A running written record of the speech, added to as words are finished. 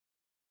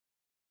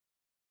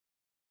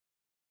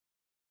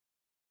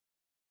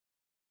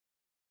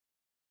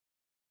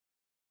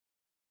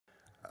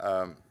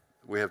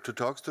We have two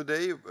talks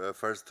today.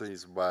 First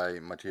is by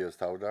Matthias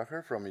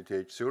Gaberdiel from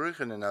ETH Zurich,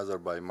 and another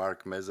by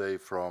Mark Mezei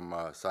from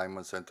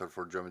Simon Center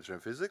for Geometry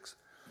and Physics.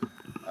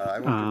 I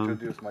want to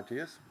introduce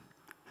Matthias.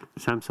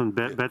 Samson,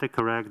 better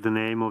correct the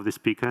name of the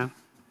speaker.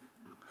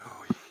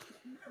 Oh, yeah,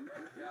 I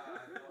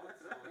know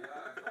so,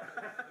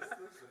 yeah.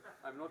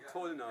 I'm not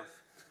tall enough.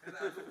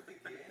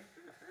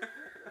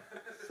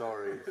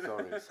 Sorry.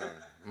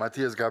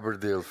 Matthias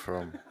Gaberdiel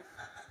from...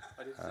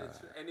 But it's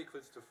n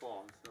equals to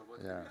 4, so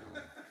what do we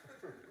do?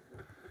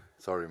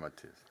 Sorry,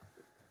 Matthias.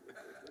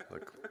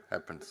 Look,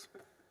 happens.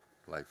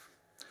 Life.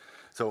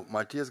 So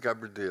Matthias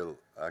Gaberdiel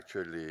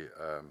actually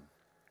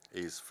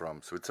is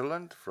from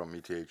Switzerland, from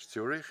ETH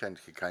Zurich, and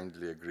he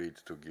kindly agreed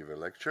to give a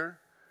lecture.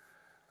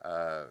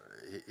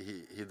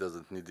 He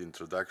doesn't need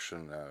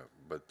introduction,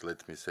 but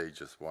let me say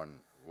just one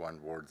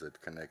word that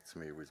connects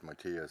me with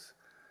Matthias,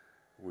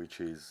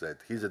 which is that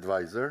his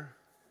advisor,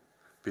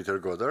 Peter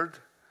Goddard,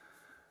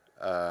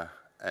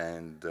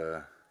 and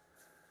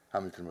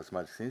Hamilton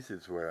Mathematics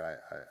Institute, where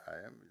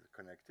I am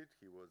connected.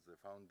 He was the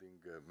founding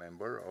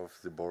member of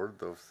the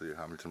board of the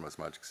Hamilton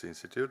Mathematics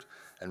Institute,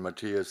 and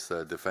Matthias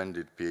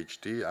defended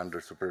PhD under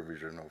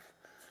supervision of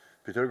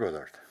Peter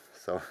Goddard.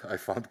 So I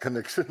found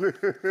connection. Well,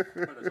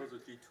 that's also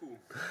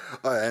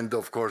G2. And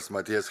of course,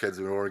 Matthias has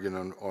been working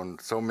on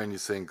so many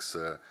things,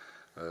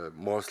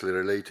 mostly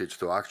related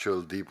to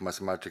actual deep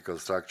mathematical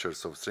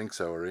structures of string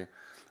theory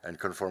and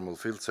conformal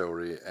field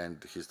theory,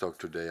 and his talk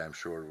today, I'm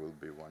sure, will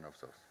be one of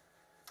those.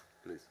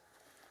 Please.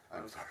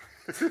 I'm sorry.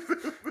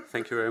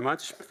 Thank you very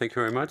much. Thank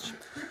you very much.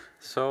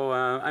 So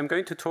I'm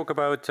going to talk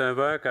about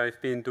work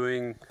I've been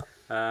doing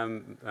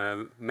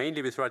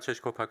mainly with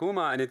Rajesh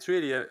Kopaguma, and it's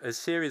really a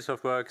series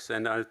of works,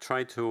 and I'll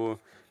try to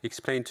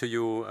explain to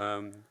you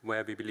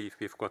where we believe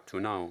we've got to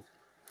now.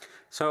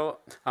 So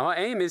our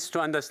aim is to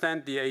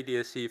understand the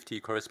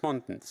ADS-CFT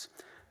correspondence.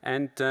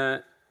 And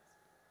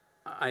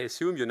I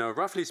assume you know,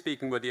 roughly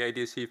speaking, what the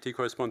ADS-CFT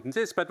correspondence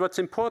is, but what's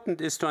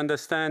important is to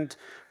understand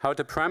how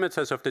the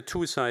parameters of the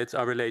two sides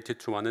are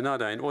related to one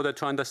another in order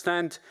to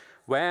understand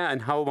where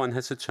and how one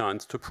has a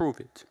chance to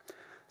prove it.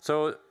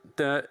 So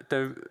the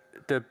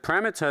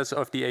parameters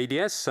of the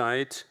ADS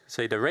side,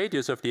 say the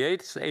radius of the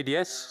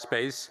ADS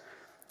space,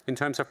 in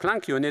terms of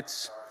Planck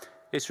units,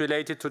 is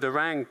related to the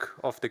rank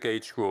of the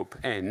gauge group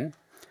n,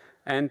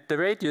 and the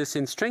radius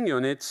in string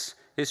units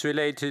is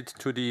related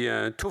to the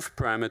TÜV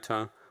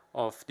parameter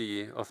of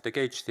the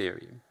gauge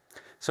theory.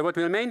 So what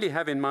we'll mainly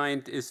have in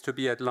mind is to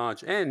be at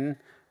large n,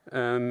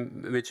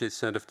 which is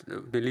sort of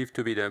believed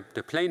to be the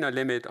planar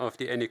limit of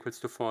the n equals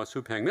to 4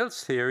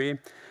 Yang-Mills theory.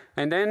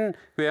 And then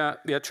we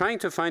are trying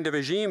to find a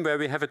regime where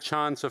we have a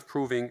chance of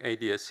proving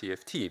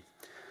ADS-CFT.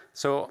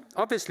 So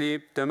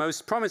obviously, the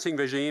most promising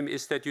regime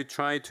is that you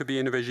try to be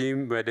in a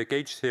regime where the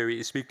gauge theory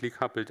is weakly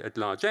coupled at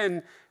large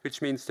n,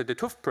 which means that the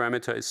TÜV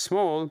parameter is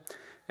small.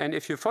 And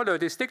if you follow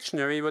this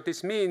dictionary, what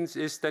this means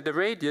is that the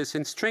radius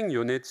in string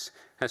units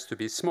has to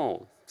be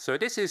small. So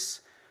this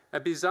is a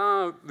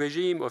bizarre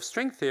regime of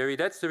string theory.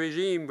 That's the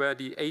regime where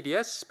the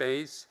ADS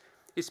space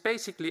is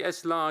basically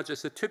as large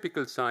as the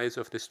typical size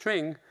of the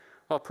string,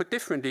 or put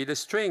differently, the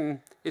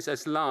string is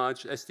as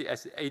large as the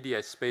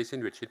ADS space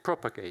in which it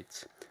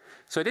propagates.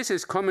 So this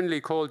is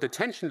commonly called the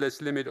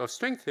tensionless limit of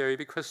string theory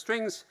because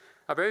strings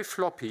are very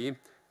floppy.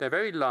 They're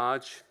very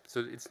large,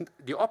 so it's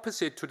the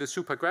opposite to the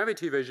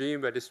supergravity regime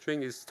where the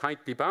string is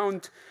tightly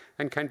bound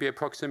and can be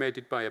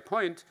approximated by a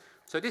point.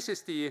 So this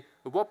is the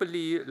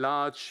wobbly,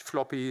 large,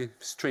 floppy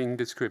string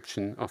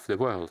description of the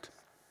world.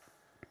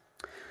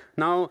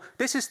 Now,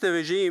 this is the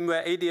regime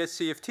where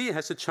ADS-CFT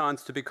has a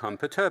chance to become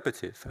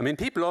perturbative. I mean,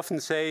 people often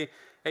say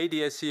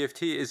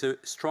ADS-CFT is a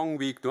strong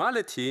weak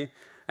duality.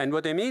 And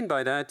what I mean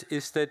by that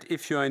is that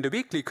if you're in the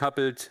weakly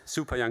coupled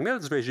super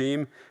Yang-Mills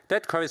regime,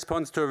 that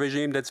corresponds to a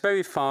regime that's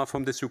very far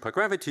from the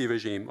supergravity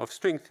regime of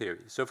string theory.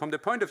 So from the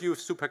point of view of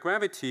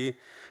supergravity,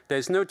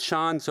 there's no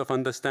chance of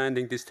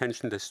understanding this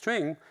tensionless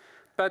string.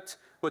 But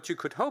what you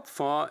could hope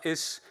for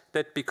is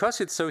that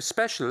because it's so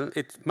special,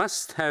 it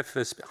must have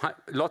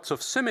lots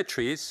of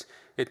symmetries.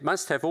 It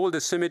must have all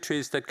the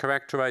symmetries that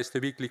characterize the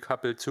weakly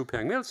coupled super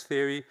Yang-Mills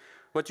theory.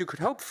 What you could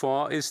hope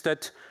for is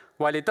that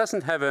while it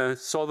doesn't have a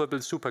solvable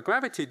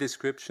supergravity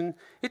description,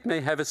 it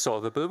may have a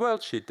solvable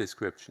worldsheet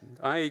description.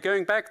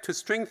 Going back to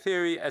string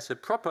theory as a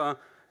proper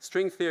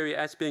string theory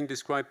as being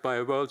described by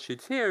a worldsheet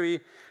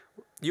theory,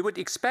 you would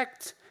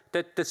expect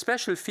that the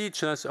special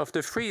features of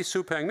the free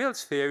super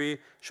Yang-Mills theory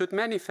should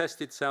manifest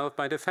itself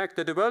by the fact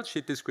that the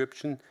worldsheet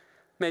description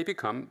may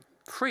become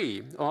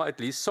free, or at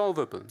least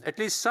solvable. At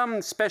least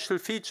some special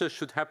features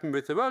should happen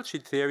with the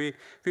worldsheet theory,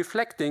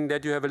 reflecting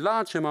that you have a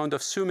large amount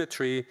of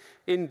symmetry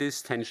in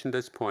this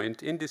tensionless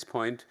point, in this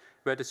point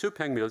where the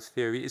super Yang-Mills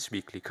theory is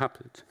weakly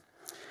coupled.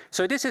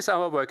 So this is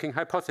our working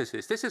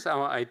hypothesis. This is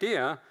our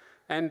idea.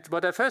 And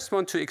what I first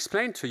want to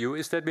explain to you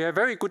is that we have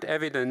very good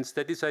evidence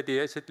that this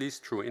idea is at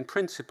least true in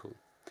principle.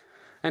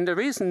 And the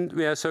reason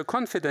we are so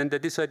confident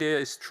that this idea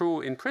is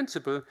true in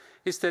principle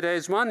is that there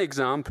is one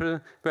example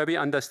where we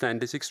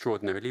understand this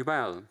extraordinarily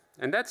well.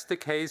 And that's the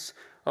case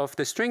of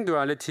the string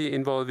duality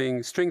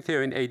involving string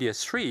theory in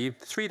ADS3,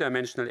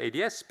 three-dimensional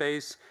ADS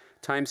space,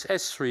 times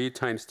S3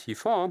 times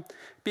T4,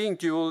 being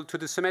dual to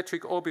the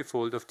symmetric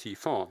orbifold of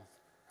T4.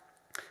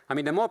 I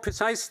mean, a more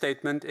precise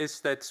statement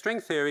is that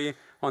string theory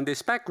on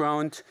this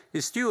background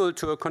is dual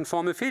to a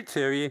conformal field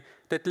theory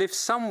that lives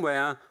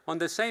somewhere on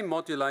the same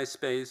moduli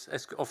space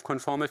as of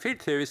conformal field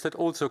theories that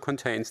also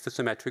contains the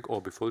symmetric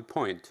orbifold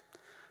point.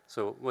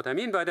 So what I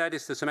mean by that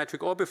is the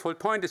symmetric orbifold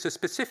point is a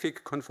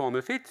specific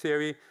conformal field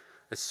theory,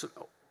 a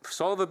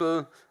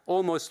solvable,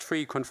 almost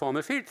free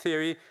conformal field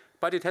theory,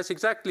 but it has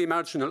exactly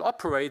marginal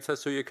operators,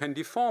 so you can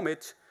deform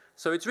it.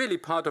 So it's really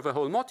part of a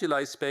whole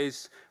moduli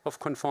space of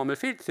conformal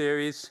field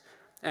theories.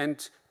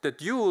 And the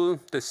dual,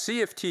 the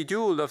CFT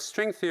dual of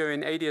string theory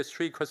in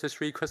ADS3 cos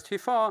S3 cos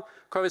T4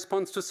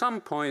 corresponds to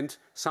some point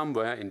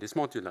somewhere in this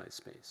moduli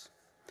space.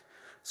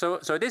 So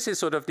this is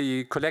sort of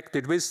the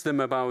collected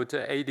wisdom about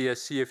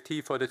ADS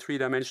CFT for the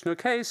three-dimensional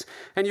case.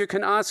 And you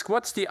can ask,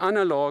 what's the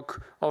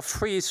analog of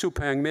free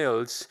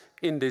Super-Yang-Mills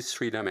in this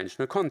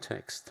three-dimensional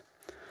context?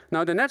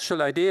 Now, the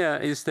natural idea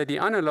is that the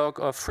analog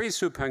of free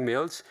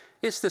Super-Yang-Mills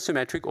is the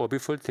symmetric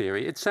orbifold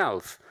theory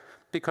itself,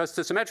 because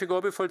the symmetric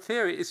orbifold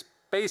theory is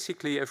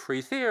basically a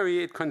free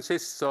theory. It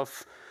consists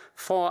of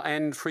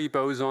 4n free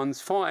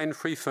bosons, 4n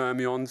free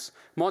fermions,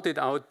 modded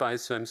out by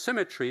some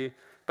symmetry,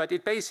 but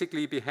it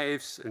basically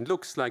behaves and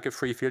looks like a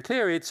free field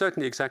theory. It's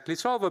certainly exactly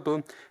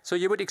solvable. So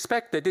you would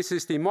expect that this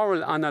is the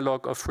moral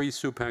analog of free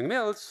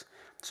Super-Yang-Mills.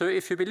 So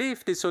if you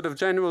believe this sort of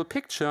general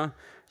picture,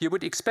 you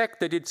would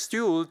expect that it's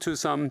dual to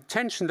some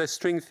tensionless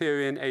string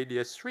theory in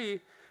ADS3,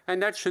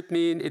 and that should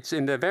mean it's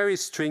in the very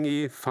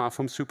stringy, far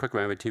from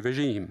supergravity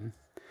regime.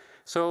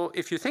 So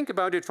if you think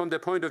about it from the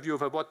point of view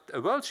of what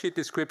a worldsheet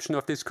description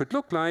of this could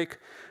look like,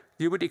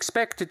 you would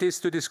expect this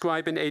to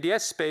describe an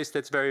ADS space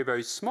that's very,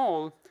 very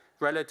small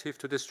relative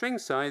to the string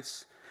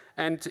size.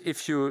 And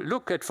if you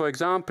look at, for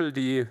example,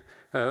 the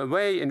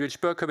way in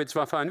which Berkowitz,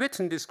 Waffer, and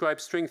Witten describe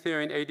string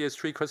theory in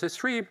ADS3 cos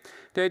S3,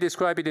 they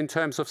describe it in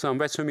terms of some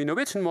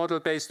Wessel-Witten model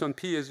based on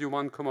PSU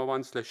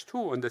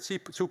 1,1/2 on the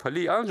super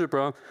Lie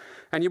algebra.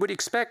 And you would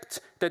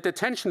expect that the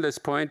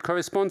tensionless point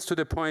corresponds to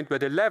the point where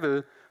the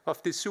level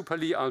of this super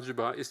Lie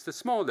algebra is the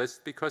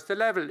smallest, because the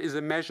level is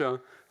a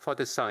measure for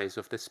the size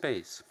of the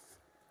space.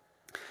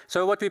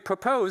 So what we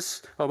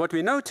propose, or what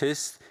we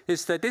noticed,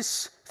 is that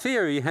this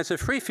theory has a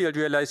free field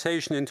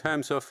realization in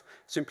terms of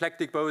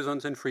symplectic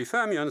bosons and free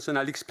fermions, and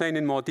I'll explain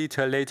in more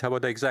detail later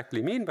what I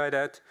exactly mean by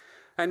that.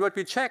 And what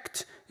we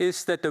checked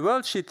is that the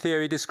worldsheet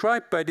theory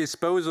described by these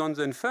bosons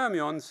and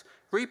fermions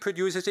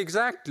reproduces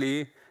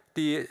exactly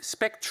the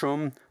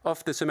spectrum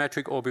of the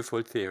symmetric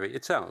orbifold theory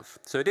itself.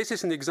 So this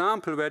is an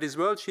example where this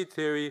worldsheet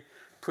theory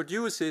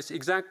produces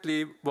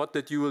exactly what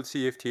the dual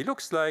CFT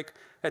looks like,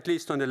 at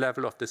least on the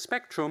level of the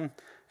spectrum.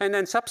 And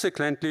then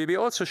subsequently, we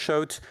also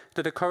showed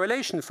that the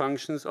correlation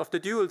functions of the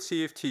dual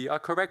CFT are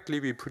correctly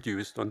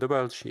reproduced on the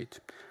worldsheet.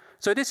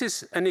 So this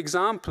is an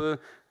example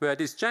where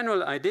this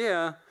general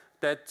idea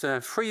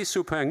that free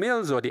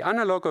Super-Yang-Mills, or the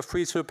analog of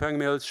free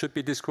Super-Yang-Mills, should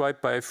be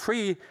described by a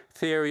free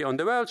theory on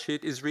the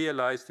worldsheet is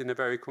realized in a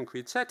very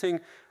concrete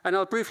setting. And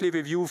I'll briefly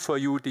review for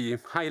you the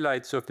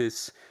highlights of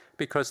this,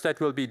 because that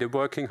will be the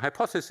working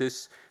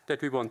hypothesis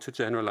that we want to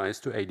generalize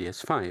to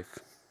ADS5.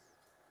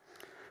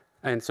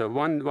 And so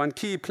one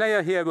key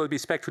player here will be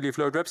spectrally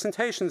flowed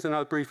representations, and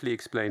I'll briefly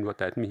explain what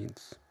that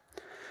means.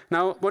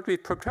 Now, what we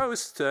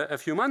proposed a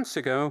few months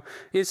ago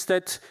is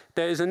that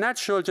there is a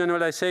natural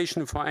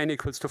generalization for n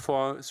equals to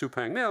 4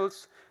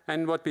 Super-Yang-Mills,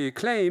 and what we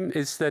claim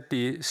is that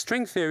the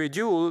string theory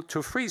dual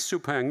to free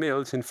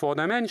Super-Yang-Mills in 4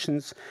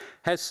 dimensions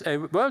has a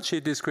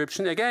worldsheet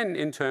description, again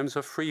in terms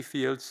of free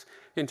fields,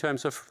 in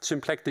terms of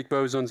symplectic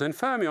bosons and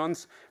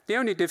fermions. The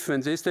only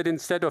difference is that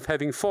instead of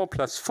having 4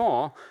 plus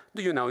 4,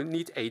 you now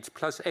need 8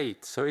 plus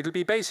 8. So it'll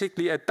be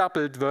basically a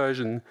doubled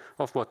version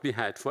of what we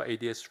had for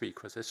ADS3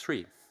 cos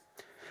S3.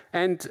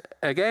 And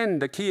again,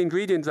 the key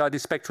ingredients are the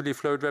spectrally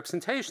flowed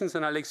representations,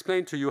 and I'll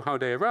explain to you how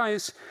they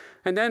arise.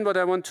 And then what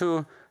I want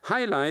to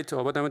highlight,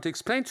 or what I want to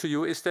explain to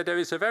you, is that there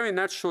is a very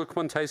natural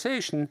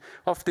quantization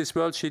of this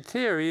worldsheet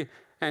theory,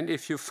 and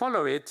if you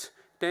follow it,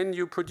 then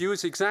you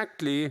produce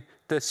exactly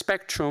the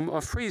spectrum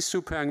of free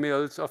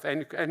Super-Yang-Mills of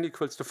n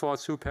equals to 4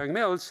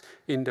 Super-Yang-Mills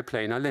in the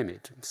planar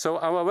limit. So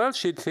our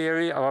worldsheet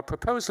theory, our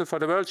proposal for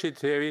the worldsheet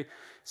theory,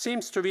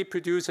 seems to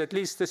reproduce at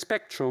least the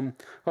spectrum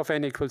of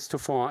n equals to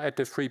 4 at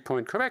the free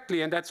point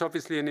correctly, and that's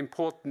obviously an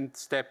important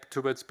step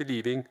towards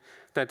believing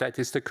that that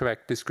is the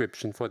correct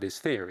description for this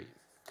theory.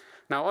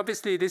 Now,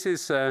 obviously, this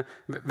is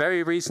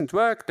very recent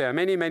work. There are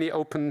many, many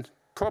open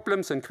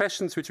problems and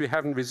questions which we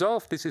haven't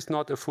resolved. This is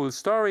not a full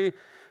story.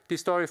 The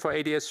story for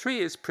ADS3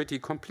 is pretty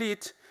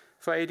complete.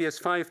 For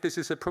ADS5, this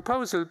is a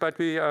proposal, but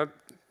we are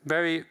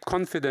very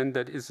confident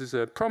that this is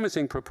a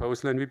promising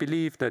proposal, and we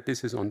believe that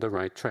this is on the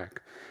right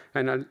track.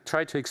 And I'll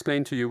try to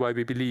explain to you why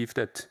we believe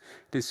that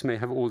this may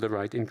have all the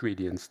right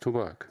ingredients to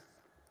work.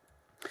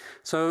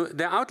 So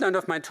the outline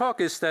of my talk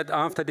is that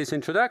after this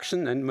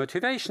introduction and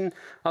motivation,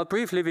 I'll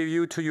briefly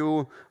review to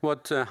you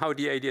how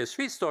the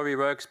ADS3 story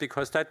works,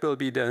 because that will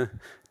be the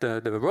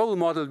role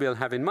model we'll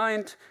have in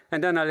mind.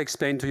 And then I'll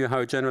explain to you how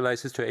it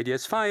generalizes to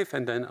ADS5,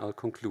 and then I'll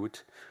conclude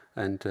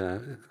and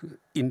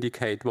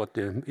indicate what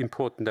the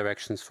important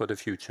directions for the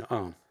future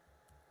are.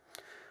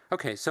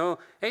 Okay, so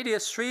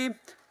ADS3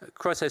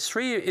 cross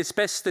S3 is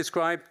best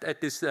described at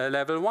this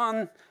level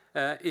 1.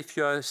 If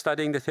you're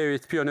studying the theory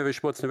of pure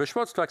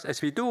Neveu-Schwarz flux,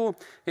 as we do,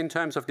 in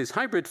terms of this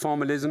hybrid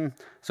formalism.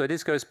 So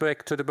this goes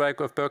back to the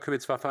work of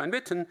Berkowitz, Waffer, and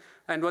Witten.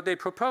 And what they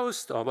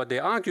proposed, or what they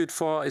argued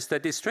for, is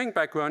that this string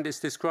background is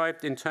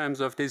described in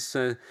terms of this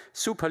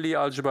super Lie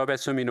algebra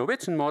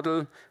Wessel-Minot-Witten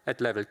model at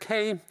level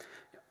K,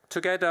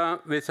 together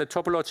with a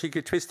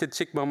topologically twisted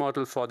sigma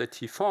model for the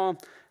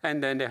T4.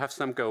 And then they have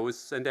some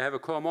ghosts, and they have a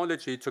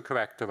cohomology to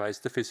characterize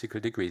the physical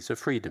degrees of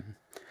freedom.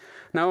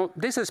 Now,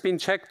 this has been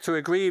checked to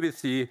agree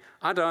with the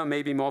other,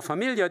 maybe more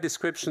familiar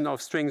description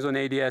of strings on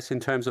ADS in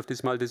terms of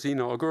this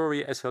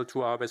Maldacena-Oguri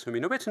SL2R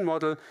Wessel-Minot-Witten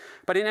model.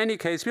 But in any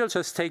case, we'll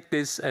just take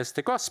this as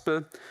the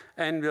gospel,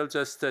 and we'll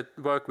just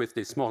work with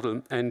this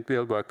model, and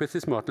we'll work with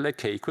this model at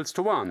k equals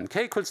to 1.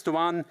 K equals to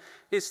 1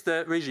 is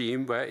the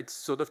regime where it's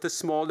sort of the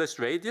smallest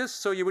radius,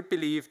 so you would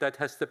believe that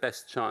has the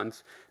best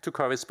chance to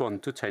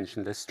correspond to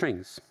tensionless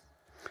strings.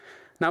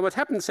 Now, what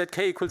happens at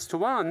k equals to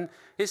 1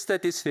 is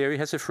that this theory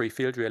has a free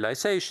field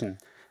realization.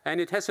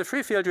 And it has a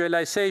free field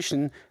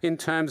realization in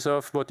terms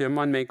of what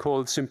one may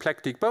call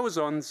symplectic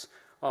bosons,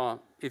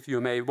 or if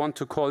you may want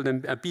to call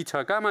them a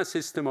beta-gamma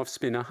system of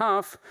spinor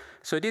half.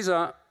 So these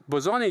are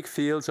bosonic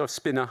fields of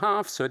spinor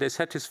half, so they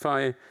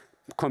satisfy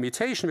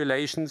commutation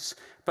relations,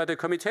 but the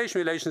commutation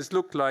relations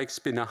look like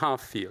spinor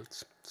half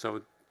fields.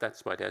 So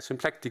that's why they're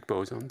symplectic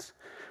bosons.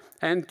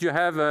 And you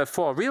have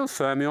 4 real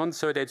fermions,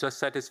 so they just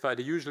satisfy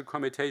the usual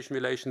commutation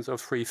relations of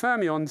 3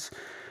 fermions.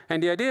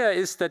 And the idea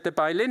is that the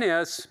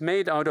bilinears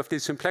made out of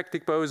these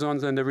symplectic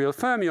bosons and the real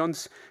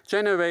fermions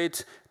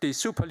generate the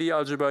super Lie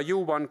algebra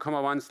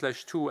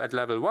U1,1/2 at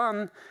level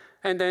 1.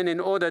 And then in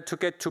order to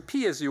get to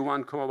P as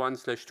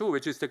U1,1/2,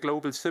 which is the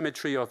global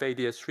symmetry of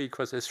ADS3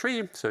 cross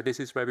S3, so this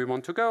is where we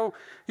want to go,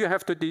 you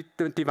have to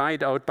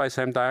divide out by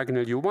some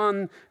diagonal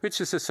U1,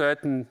 which is a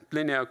certain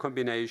linear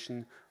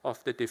combination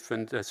of the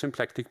different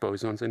symplectic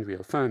bosons and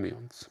real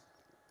fermions.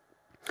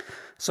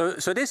 So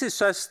this is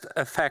just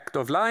a fact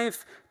of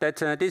life, that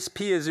this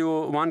P is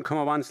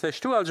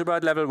U1,1/2 algebra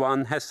at level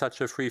 1 has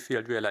such a free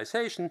field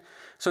realization.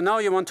 So now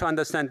you want to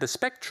understand the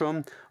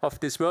spectrum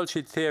of this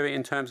worldsheet theory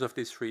in terms of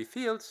these free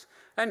fields.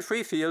 And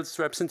free fields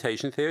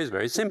representation theory is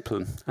very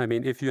simple. I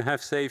mean, if you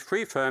have, say,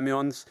 3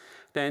 fermions,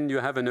 then you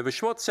have a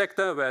Neveu-Schwarz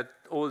sector where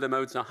all the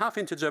modes are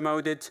half-integer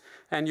moded,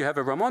 and you have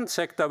a Ramond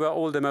sector where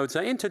all the modes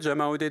are integer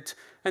moded,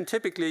 and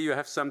typically you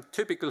have some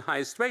typical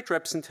highest weight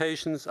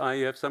representations,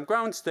 you have some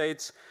ground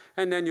states,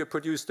 and then you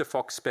produce the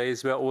Fock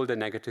space where all the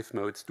negative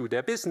modes do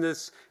their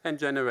business and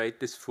generate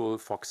this full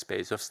Fock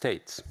space of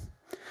states.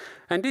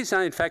 And these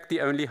are, in fact,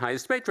 the only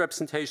highest weight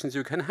representations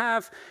you can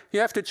have.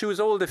 You have to choose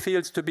all the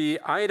fields to be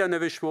either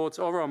Neveu-Schwarz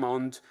or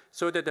Ramond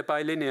so that the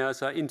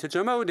bilinears are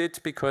integer moded,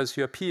 because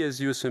your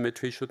PSU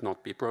symmetry should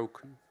not be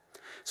broken.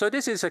 So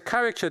this is a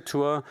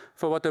caricature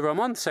for what the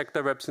Ramond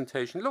sector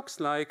representation looks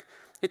like.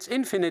 It's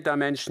infinite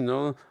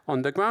dimensional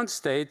on the ground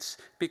states,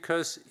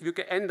 because you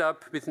can end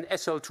up with an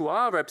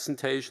SL2R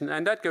representation,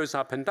 and that goes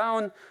up and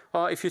down.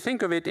 Or if you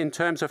think of it in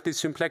terms of the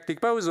symplectic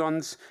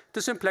bosons,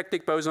 the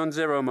symplectic boson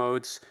 0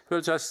 modes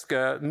will just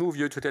move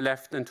you to the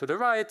left and to the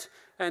right,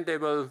 and they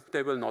will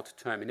not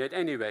terminate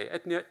anyway,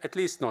 at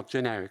least not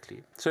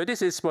generically. So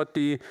this is what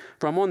the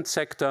Ramond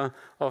sector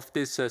of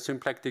this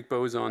symplectic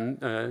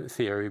boson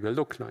theory will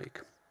look like.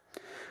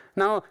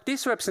 Now,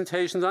 these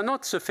representations are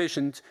not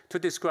sufficient to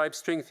describe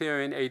string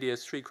theory in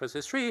ADS3 cross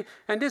S3,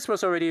 and this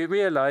was already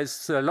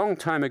realized a long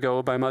time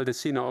ago by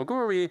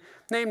Maldacena-Oguri.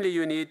 Namely,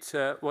 you need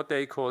what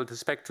they call the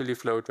spectrally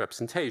flowed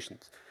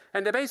representations.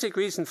 And the basic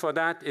reason for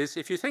that is,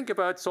 if you think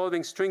about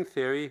solving string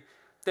theory,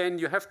 then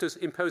you have to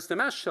impose the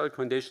mass shell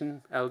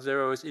condition,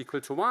 L0 is equal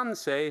to 1,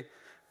 say,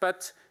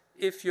 but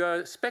if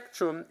your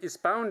spectrum is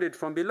bounded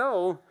from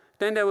below,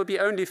 then there will be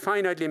only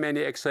finitely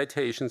many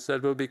excitations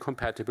that will be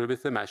compatible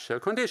with the mass shell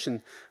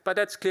condition. But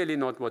that's clearly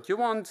not what you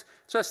want.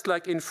 Just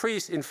like in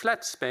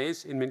flat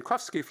space, in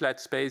Minkowski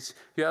flat space,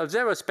 your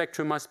L0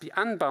 spectrum must be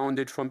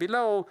unbounded from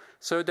below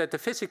so that the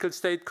physical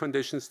state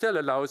condition still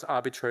allows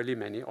arbitrarily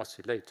many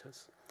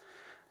oscillators.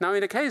 Now,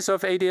 in the case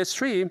of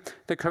ADS3,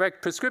 the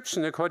correct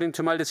prescription, according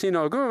to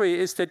Maldacena-Oguri,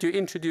 is that you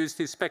introduce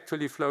these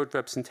spectrally flowed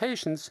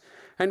representations.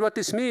 And what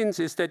this means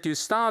is that you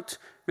start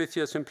with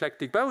your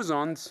symplectic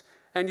bosons,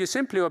 and you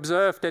simply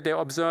observe that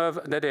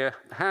they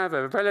have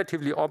a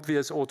relatively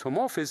obvious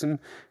automorphism.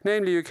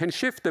 Namely, you can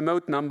shift the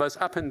mode numbers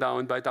up and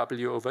down by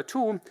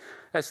W/2,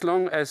 as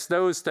long as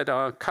those that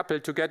are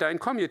coupled together in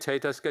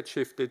commutators get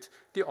shifted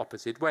the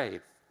opposite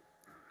way.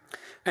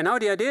 And now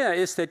the idea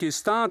is that you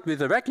start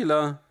with a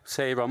regular,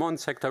 say, Ramond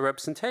sector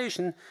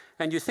representation,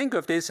 and you think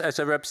of this as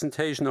a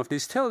representation of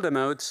these tilde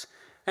modes,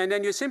 and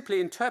then you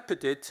simply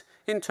interpret it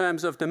in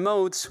terms of the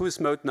modes whose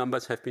mode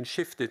numbers have been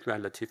shifted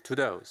relative to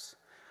those.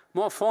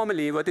 More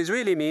formally, what this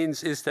really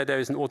means is that there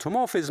is an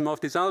automorphism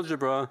of this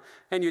algebra,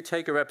 and you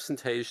take a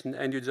representation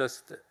and you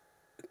just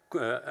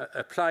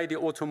apply the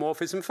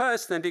automorphism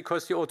first, and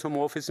because the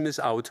automorphism is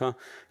outer,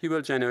 you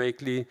will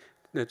generate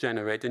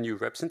a new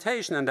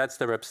representation, and that's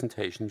the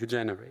representation you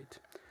generate.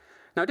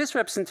 Now this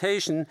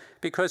representation,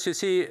 because you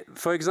see,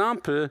 for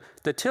example,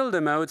 the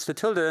tilde modes, the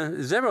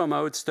tilde zero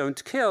modes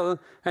don't kill,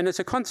 and as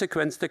a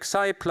consequence, the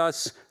psi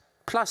plus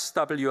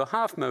W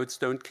half modes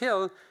don't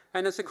kill,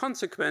 and as a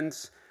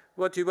consequence,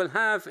 what you will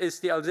have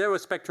is the L0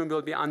 spectrum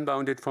will be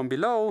unbounded from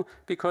below,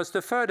 because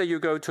the further you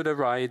go to the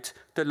right,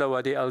 the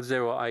lower the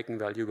L0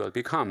 eigenvalue will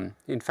become.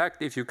 In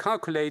fact, if you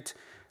calculate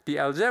the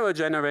L0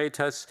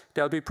 generators,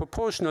 they'll be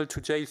proportional to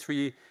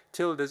J3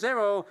 tilde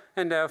 0,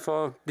 and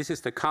therefore, this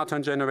is the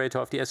Cartan generator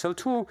of the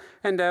SL2,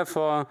 and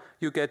therefore,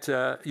 you get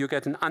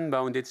an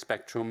unbounded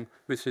spectrum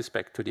with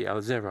respect to the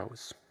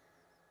L0s.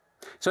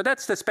 So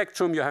that's the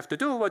spectrum you have to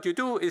do. What you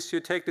do is you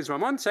take this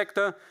Ramond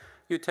sector,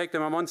 you take the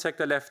Ramond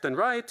sector left and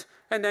right,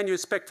 and then you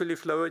spectrally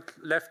flow it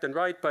left and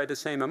right by the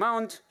same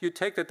amount. You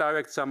take the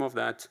direct sum of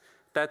that.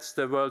 That's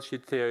the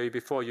worldsheet theory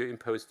before you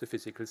impose the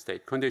physical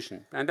state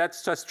condition. And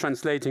that's just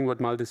translating what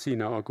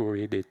Maldacena or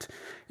Goury did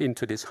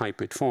into this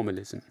hybrid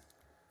formalism.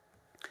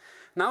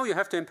 Now you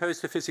have to impose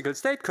the physical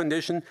state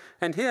condition,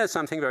 and here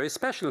something very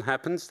special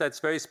happens that's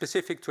very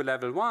specific to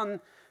level 1.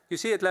 You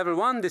see at level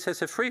 1, this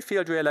has a free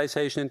field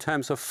realization in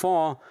terms of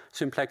 4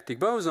 symplectic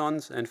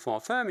bosons and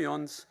 4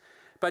 fermions.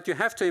 But you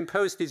have to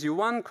impose this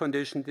U1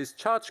 condition, this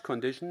charge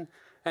condition,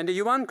 and the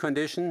U1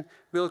 condition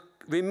will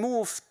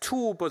remove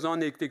 2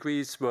 bosonic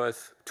degrees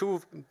worth,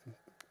 two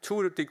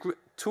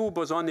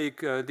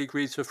bosonic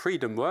degrees of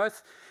freedom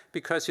worth,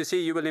 because you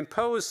see you will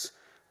impose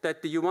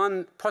that the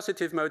U1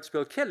 positive modes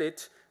will kill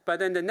it, but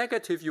then the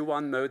negative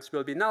U1 modes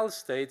will be null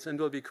states and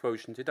will be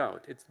quotiented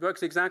out. It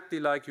works exactly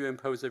like you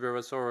impose a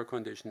Virasoro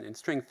condition in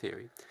string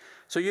theory.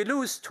 So you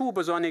lose 2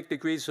 bosonic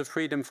degrees of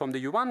freedom from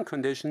the U1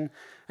 condition,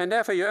 and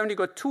therefore you only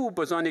got 2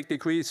 bosonic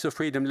degrees of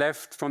freedom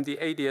left from the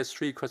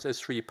ADS3 cos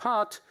S3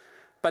 part,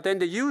 but then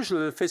the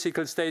usual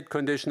physical state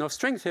condition of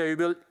string theory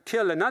will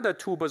kill another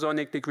 2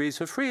 bosonic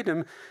degrees of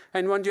freedom,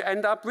 and what you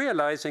end up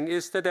realizing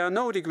is that there are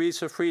no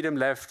degrees of freedom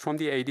left from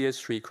the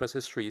ADS3 cos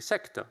S3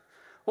 sector.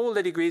 All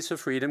the degrees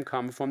of freedom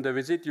come from the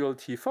residual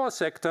T4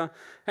 sector,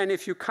 and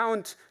if you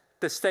count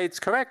the states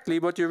correctly,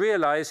 what you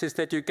realize is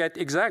that you get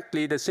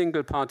exactly the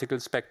single particle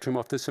spectrum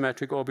of the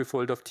symmetric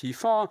orbifold of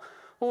T4.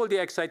 All the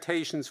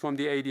excitations from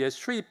the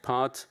ADS3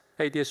 part,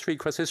 ADS3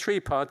 cross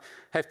S3 part,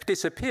 have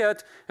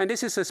disappeared, and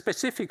this is a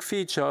specific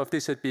feature of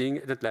this at being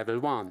at level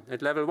 1.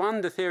 At level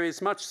 1, the theory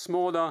is much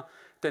smaller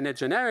than at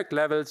generic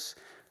levels.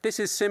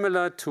 This is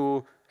similar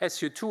to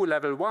SU2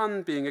 level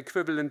 1 being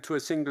equivalent to a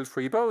single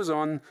free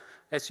boson.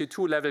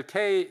 SU2 level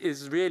K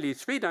is really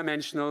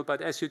 3-dimensional, but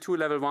SU2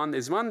 level 1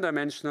 is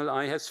 1-dimensional.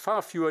 I has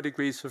far fewer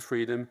degrees of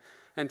freedom.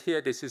 And here,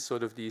 this is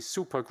sort of the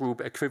supergroup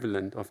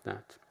equivalent of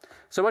that.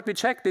 So what we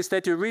checked is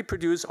that you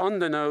reproduce on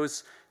the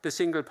nose the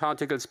single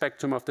particle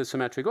spectrum of the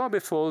symmetric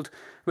orbifold,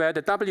 where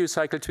the W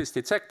cycle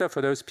twisted sector,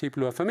 for those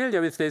people who are familiar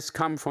with this,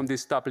 come from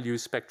this W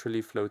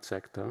spectrally flowed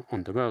sector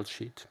on the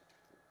worldsheet.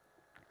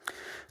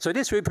 So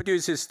this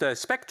reproduces the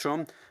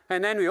spectrum,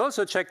 and then we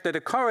also check that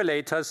the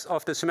correlators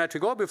of the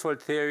symmetric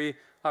orbifold theory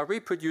are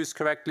reproduced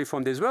correctly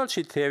from this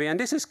worldsheet theory, and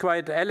this is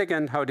quite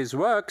elegant how this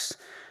works.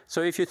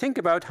 So if you think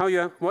about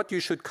what you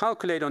should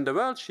calculate on the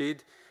worldsheet,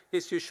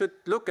 is you should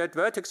look at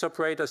vertex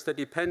operators that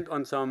depend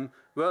on some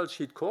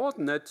worldsheet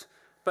coordinate,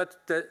 but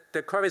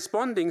the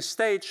corresponding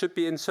state should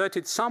be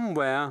inserted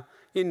somewhere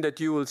in the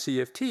dual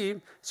CFT,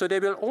 so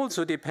they will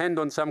also depend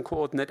on some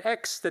coordinate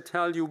x that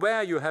tell you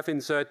where you have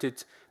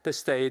inserted the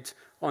state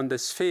on the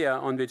sphere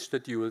on which the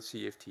dual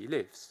CFT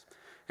lives.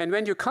 And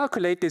when you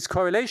calculate these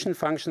correlation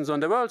functions on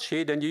the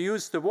worldsheet and you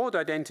use the Ward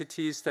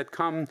identities that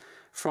come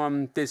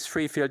from this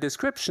free field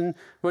description,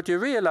 what you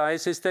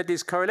realize is that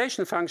these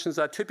correlation functions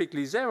are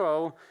typically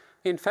 0.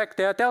 In fact,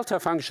 they are delta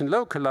function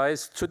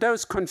localized to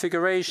those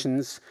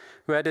configurations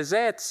where the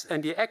z's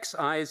and the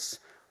xi's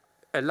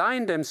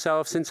align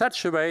themselves in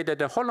such a way that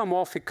the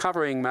holomorphic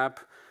covering map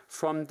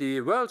from the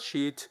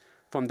worldsheet,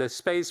 from the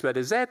space where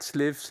the z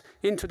lives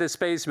into the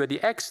space where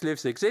the x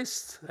lives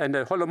exists. And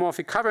the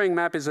holomorphic covering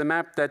map is a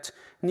map that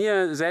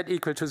near z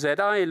equal to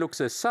zi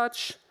looks as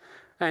such,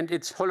 and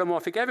it's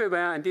holomorphic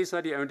everywhere, and these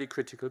are the only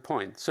critical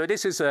points. So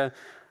this is the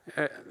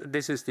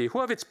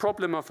Hurwitz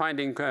problem of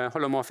finding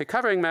holomorphic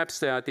covering maps.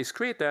 They are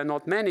discrete, there are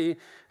not many,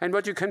 and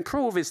what you can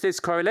prove is these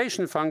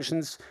correlation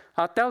functions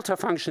are delta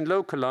function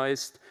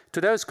localized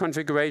to those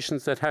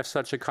configurations that have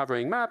such a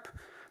covering map.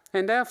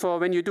 And therefore,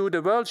 when you do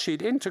the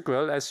worldsheet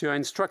integral, as you are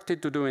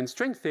instructed to do in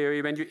string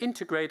theory, when you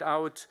integrate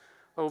out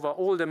over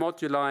all the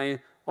moduli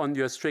on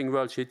your string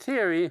worldsheet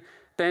theory,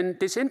 then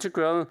this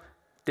integral,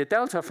 the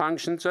delta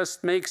function,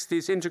 just makes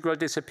this integral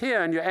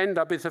disappear, and you end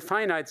up with a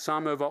finite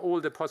sum over all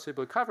the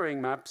possible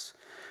covering maps.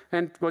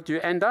 And what you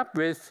end up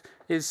with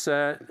is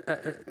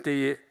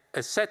the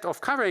a set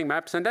of covering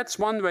maps, and that's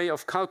one way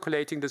of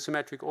calculating the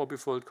symmetric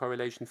orbifold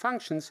correlation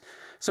functions.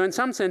 So in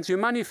some sense, you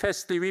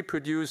manifestly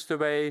reproduce the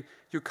way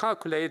you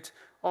calculate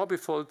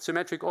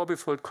symmetric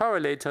orbifold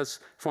correlators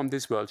from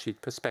this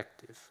worldsheet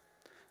perspective.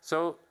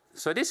 So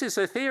this is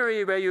a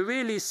theory where you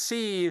really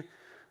see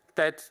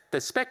that the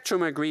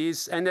spectrum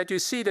agrees and that you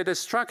see that the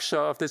structure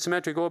of the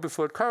symmetric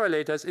orbifold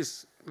correlators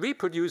is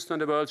reproduced on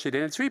the worldsheet.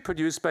 And it's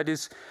reproduced by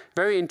this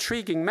very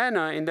intriguing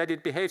manner in that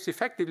it behaves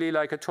effectively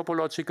like a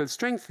topological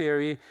string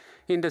theory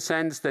in the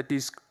sense that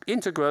these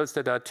integrals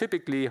that are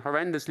typically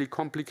horrendously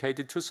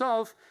complicated to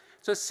solve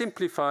just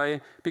simplify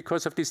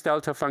because of this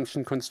delta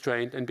function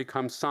constraint and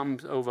become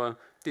summed over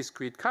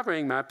discrete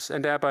covering maps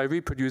and thereby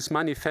reproduce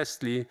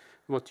manifestly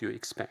what you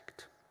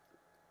expect.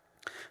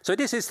 So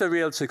this is the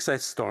real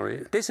success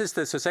story. This is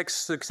the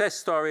success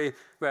story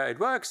where it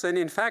works. And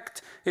in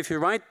fact, if you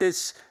write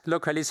this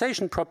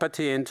localization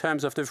property in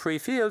terms of the free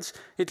fields,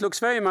 it looks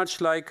very much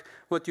like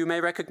what you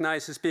may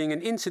recognize as being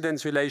an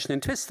incidence relation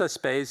in twistor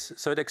space.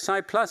 So the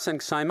psi plus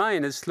and psi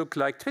minus look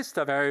like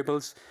twistor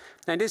variables.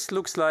 And this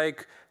looks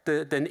like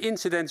the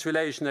incidence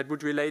relation that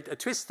would relate a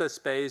twistor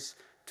space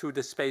to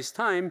the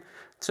space-time.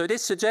 So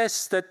this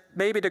suggests that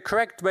maybe the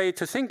correct way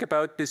to think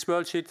about this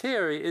worldsheet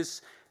theory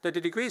is that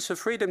the degrees of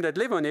freedom that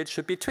live on it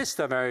should be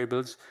twistor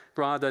variables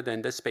rather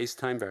than the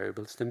space-time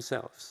variables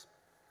themselves.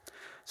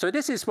 So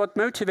this is what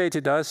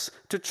motivated us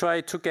to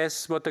try to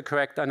guess what the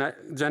correct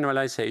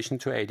generalization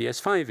to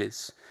ADS5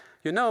 is.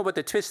 You know what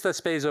the twistor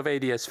space of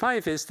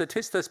ADS5 is. The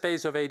twistor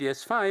space of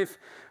ADS5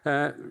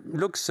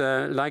 looks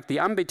like the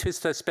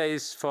ambitwistor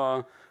space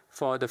for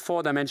the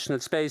four-dimensional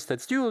space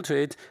that's dual to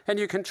it, and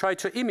you can try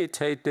to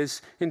imitate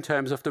this in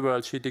terms of the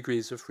worldsheet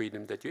degrees of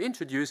freedom that you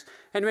introduce.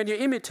 And when you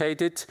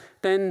imitate it,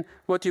 then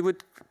what you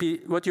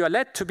are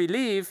led to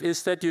believe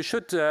is that you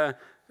should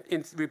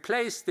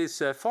replace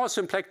this 4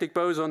 symplectic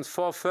bosons,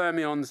 4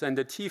 fermions, and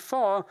the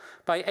T4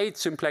 by 8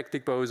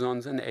 symplectic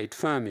bosons and 8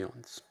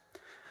 fermions.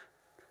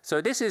 So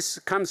this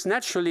comes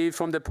naturally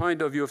from the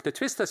point of view of the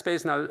twistor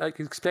space, and I'll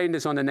explain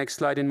this on the next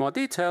slide in more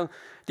detail.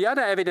 The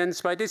other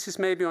evidence why this is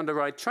maybe on the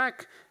right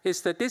track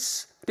is that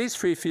these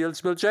free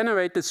fields will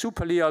generate the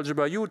super Lie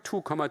algebra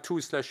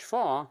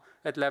U2,2/4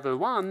 at level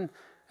 1,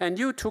 and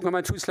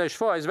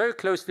U2,2/4 is very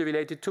closely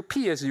related to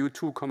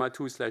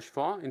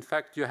PSU2,2/4. In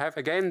fact, you have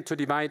again to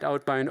divide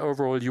out by an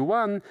overall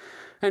U1,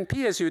 and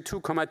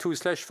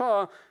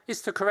PSU2,2/4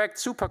 is the correct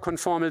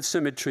superconformal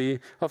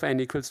symmetry of n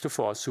equals to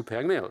 4 super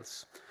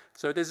Yang-Mills.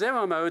 So the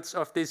zero modes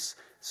of this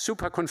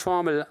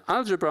superconformal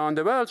algebra on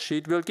the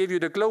worldsheet will give you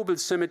the global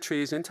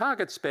symmetries in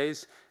target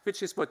space,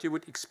 which is what you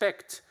would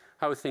expect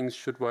how things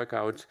should work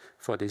out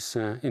for this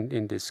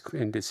in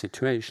this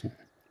situation.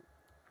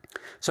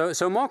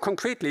 So more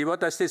concretely,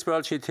 what does this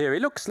worldsheet theory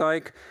look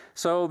like?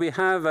 So we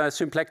have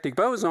symplectic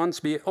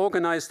bosons. We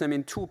organize them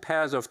in 2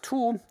 pairs of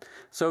 2.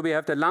 So we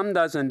have the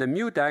lambdas and the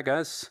mu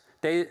daggers.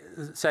 They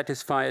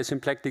satisfy a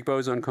symplectic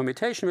boson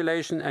commutation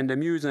relation, and the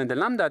mu's and the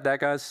lambda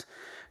daggers,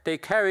 they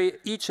carry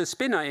each a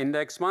spinor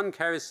index. One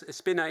carries a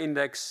spinor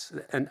index,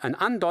 an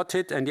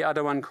undotted, and the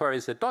other one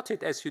carries a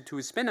dotted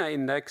SU2 spinor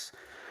index.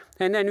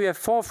 And then we have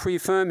 4 free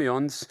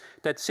fermions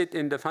that sit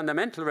in the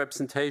fundamental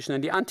representation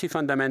and the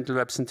anti-fundamental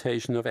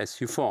representation of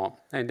SU4.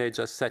 And they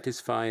just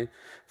satisfy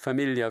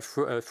familiar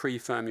free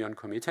fermion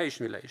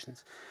commutation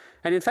relations.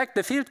 And in fact,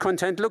 the field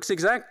content looks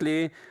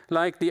exactly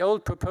like the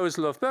old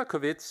proposal of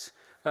Berkowitz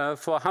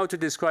for how to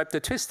describe the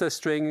twistor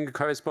string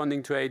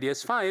corresponding to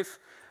ADS5,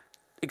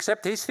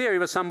 except his theory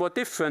was somewhat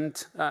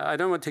different. I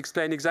don't want to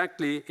explain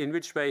exactly in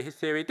which way his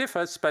theory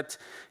differs, but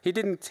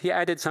he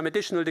added some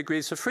additional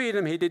degrees of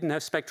freedom. He didn't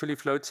have spectrally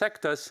flowed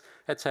sectors,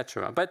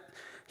 etc. But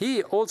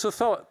he also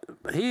thought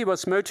he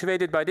was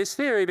motivated by this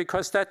theory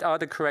because that are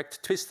the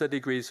correct twistor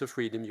degrees of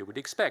freedom you would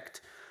expect.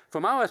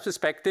 From our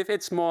perspective,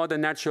 it's more the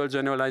natural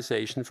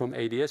generalization from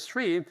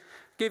ADS3,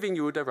 giving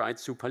you the right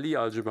super Lie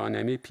algebra,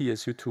 namely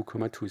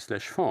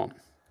PSU2,2/4.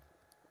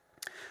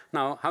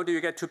 Now, how do you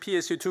get to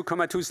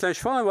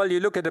PSU2,2/4? Well, you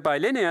look at the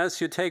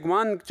bilinears. You take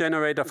one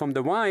generator from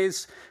the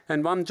y's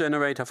and one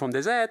generator from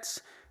the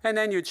z's, and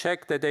then you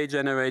check that they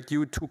generate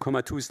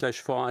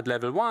U2,2/4 at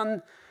level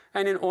 1.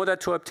 And in order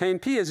to obtain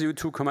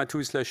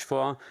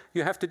PSU2,2/4,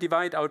 you have to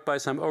divide out by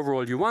some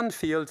overall U1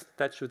 field.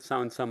 That should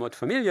sound somewhat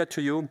familiar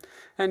to you.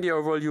 And the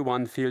overall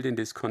U1 field in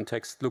this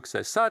context looks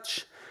as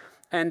such.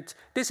 And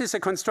this is a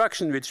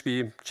construction which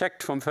we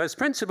checked from first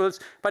principles,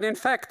 but in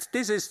fact,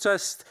 this is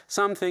just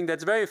something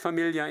that's very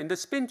familiar in the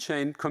spin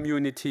chain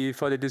community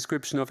for the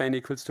description of n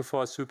equals to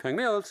 4 super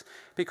Yang-Mills,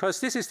 because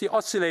this is the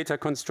oscillator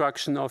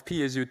construction of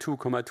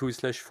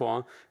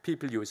PSU2,2/4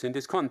 people use in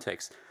this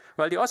context.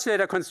 Well, the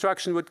oscillator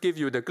construction would give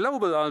you the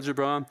global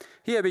algebra.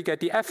 Here we get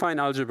the affine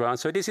algebra.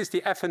 So this is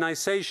the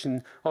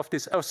affinization of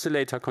this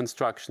oscillator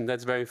construction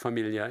that's very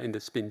familiar in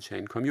the spin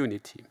chain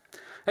community.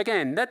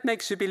 Again, that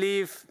makes you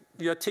believe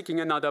you're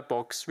ticking another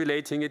box,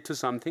 relating it to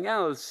something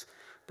else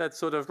that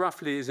sort of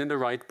roughly is in the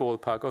right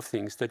ballpark of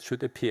things that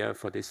should appear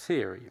for this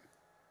theory.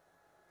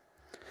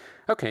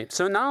 Okay,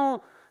 so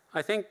now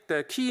I think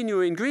the key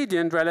new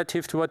ingredient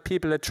relative to what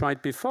people had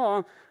tried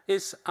before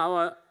is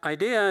our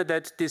idea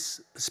that this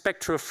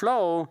spectral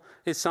flow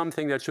is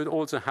something that should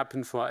also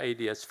happen for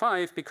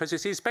ADS5, because you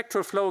see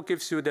spectral flow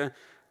gives you the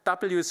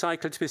W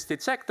cycle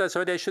twisted sector,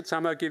 so they should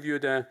somehow give you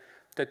the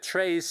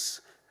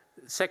trace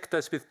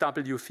sectors with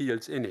W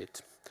fields in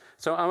it.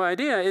 So our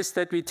idea is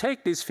that we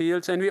take these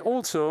fields and we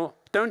also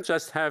don't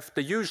just have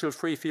the usual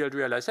free field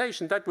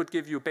realization, that would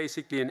give you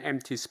basically an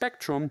empty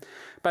spectrum,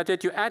 but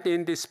that you add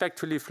in these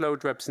spectrally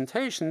flowed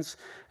representations,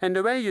 and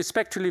the way you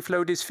spectrally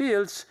flow these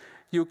fields,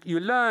 you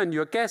learn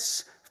your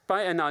guess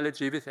by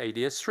analogy with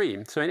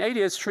ADS3. So in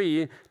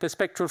ADS3, the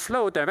spectral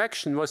flow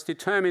direction was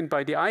determined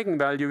by the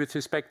eigenvalue with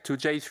respect to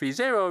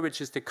J30,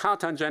 which is the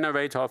Cartan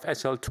generator of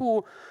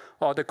SL2,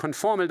 or the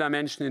conformal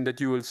dimension in the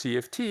dual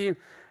CFT,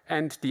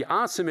 and the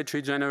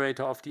R-symmetry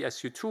generator of the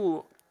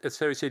SU2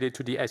 associated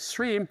to the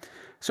S3.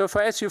 So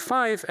for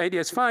SU5,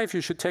 ADS5,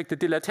 you should take the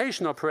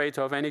dilatation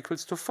operator of n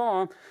equals to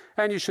 4,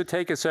 and you should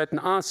take a certain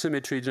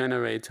R-symmetry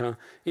generator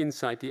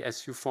inside the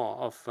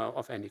SU4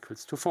 of n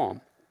equals to 4.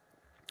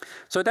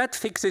 So that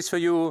fixes for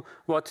you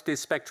what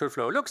this spectral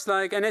flow looks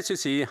like. And as you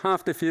see,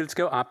 half the fields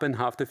go up and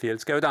half the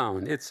fields go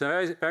down. It's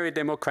very, very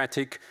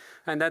democratic.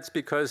 And that's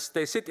because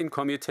they sit in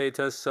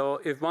commutators.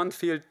 So if one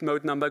field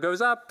mode number goes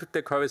up,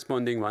 the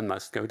corresponding one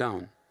must go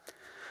down.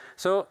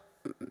 So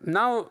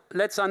now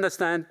let's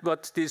understand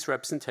what these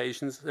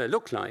representations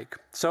look like.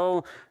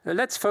 So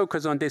let's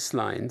focus on this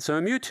line. So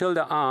mu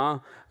tilde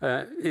r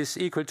is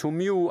equal to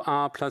mu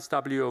r plus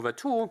w over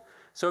 2.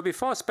 So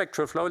before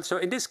spectral flow, so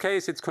in this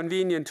case, it's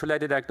convenient to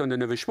let it act on the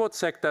Neveu-Schwarz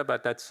sector,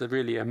 but that's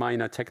really a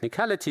minor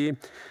technicality.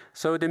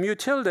 So the mu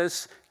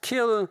tildes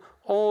kill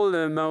all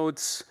the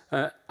modes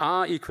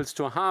r equals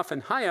to half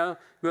and higher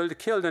will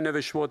kill the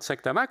Neveu-Schwarz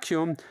sector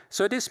vacuum.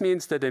 So this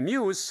means that the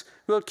mu's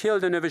will kill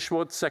the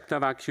Neveu-Schwarz sector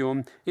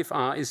vacuum if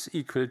r is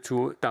equal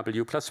to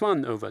w plus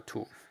 1 over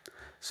 2.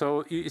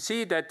 So you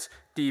see that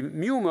the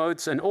mu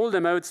modes and all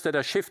the modes that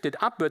are shifted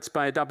upwards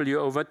by w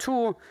over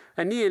 2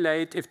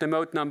 annihilate if the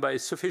mode number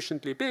is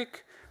sufficiently big,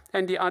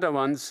 and the other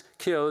ones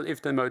kill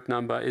if the mode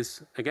number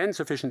is, again,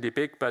 sufficiently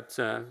big, but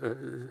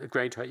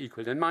greater or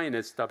equal than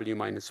minus w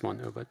minus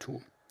 1 over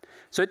 2.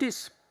 So it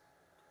is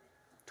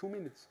 2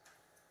 minutes.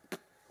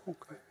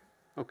 Okay.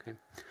 Okay.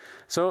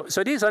 So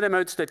these are the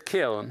modes that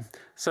kill.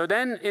 So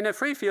then in a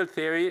free field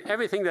theory,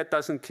 everything that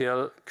doesn't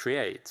kill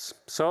creates.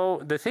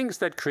 So the things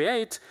that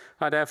create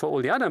are therefore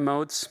all the other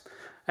modes,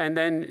 and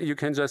then you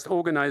can just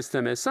organize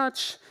them as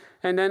such.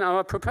 And then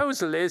our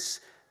proposal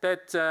is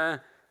that,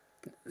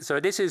 so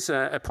this is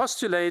a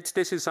postulate,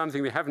 this is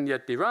something we haven't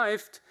yet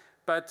derived,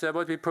 but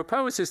what we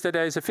propose is that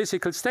there is a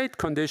physical state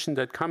condition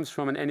that comes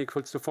from an n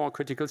equals to 4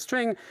 critical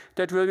string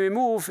that will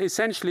remove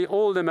essentially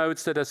all the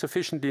modes that are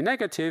sufficiently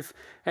negative,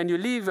 and you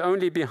leave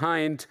only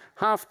behind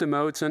half the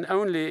modes and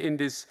only in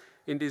this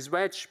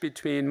wedge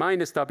between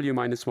minus w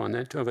minus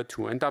 1 over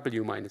 2 and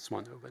w minus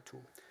 1 over 2.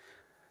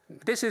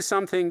 This is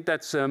something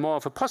that's more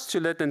of a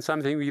postulate than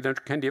something we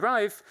can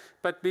derive,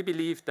 but we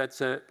believe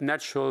that's a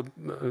natural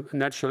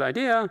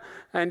idea,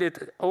 and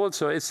it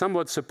also is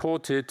somewhat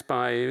supported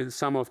by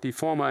some of the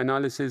former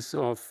analysis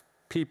of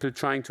people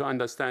trying to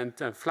understand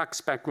flux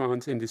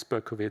backgrounds in this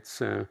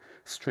Berkowitz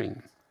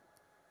string.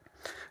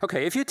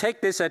 Okay, if you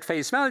take this at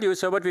face value,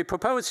 so what we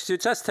propose is you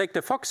just take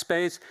the Fock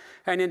space,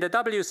 and in the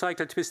W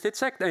cycle twisted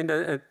sector, in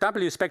the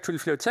W spectrally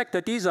fluid sector,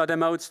 these are the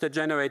modes that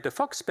generate the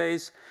Fock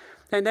space.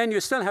 And then you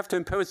still have to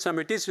impose some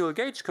residual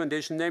gauge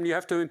condition. Namely, you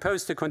have to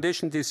impose the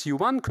condition, this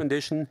U1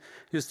 condition,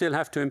 you still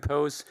have to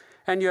impose.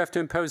 And you have to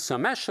impose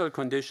some mesh shell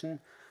condition.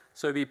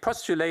 So we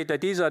postulate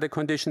that these are the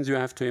conditions you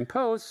have to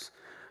impose.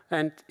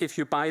 And if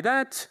you buy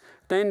that,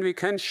 then we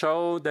can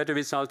show that the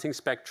resulting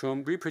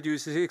spectrum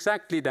reproduces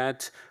exactly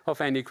that of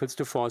n equals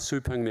to 4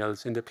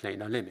 super-Mills in the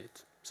planar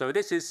limit. So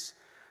this is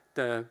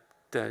the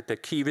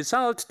key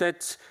result,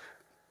 that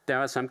there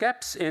are some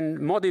gaps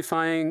in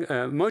modifying,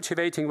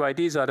 motivating why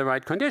these are the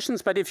right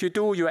conditions, but if you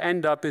do, you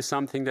end up with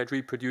something that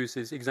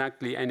reproduces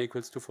exactly n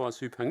equals to 4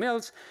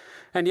 super-Mills.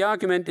 And the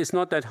argument is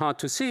not that hard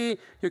to see.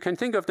 You can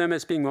think of them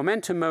as being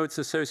momentum modes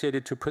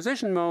associated to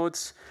position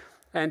modes.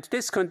 And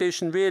this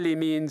condition really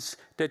means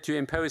that you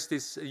impose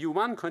this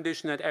U1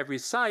 condition at every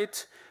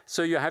site.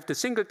 So you have the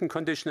singleton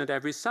condition at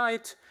every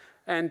site.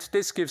 And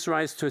this gives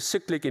rise to a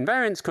cyclic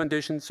invariance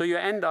condition. So you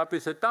end up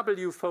with a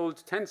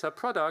W-fold tensor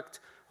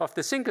product of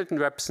the singleton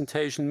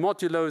representation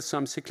modulo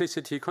some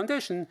cyclicity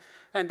condition,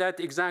 and that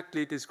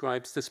exactly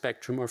describes the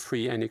spectrum of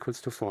free n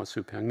equals to 4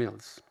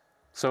 super-Mills.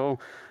 So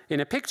in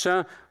a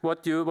picture,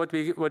 what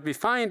we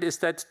find is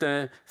that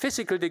the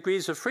physical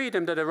degrees of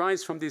freedom that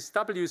arise from this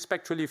W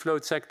spectrally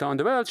flowed sector on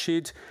the world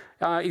sheet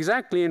are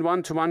exactly in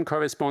one-to-one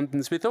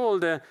correspondence with all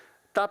the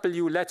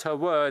W letter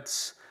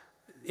words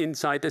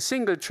inside a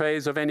single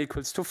trace of n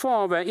equals to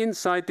 4, where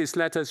inside these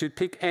letters you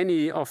pick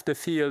any of the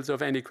fields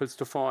of n equals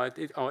to 4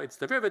 or its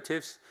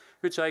derivatives,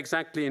 which are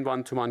exactly in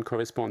one-to-one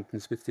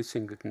correspondence with this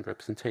singleton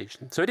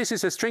representation. So this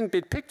is a string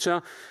bit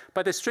picture,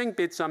 but the string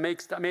bits are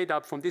made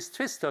up from these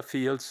twistor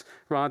fields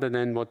rather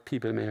than what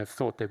people may have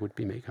thought they would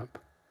be made up.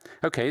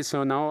 Okay,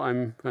 so now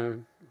I'm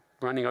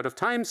running out of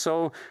time,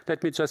 so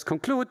let me just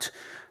conclude.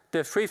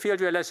 The free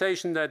field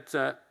realization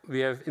that we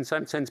have in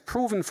some sense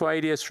proven for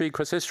ADS3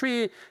 cross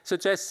S3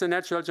 suggests a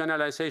natural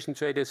generalization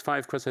to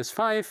ADS5 cross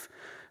S5.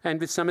 And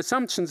with some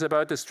assumptions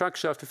about the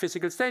structure of the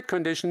physical state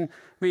condition,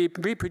 we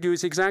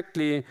reproduce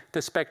exactly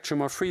the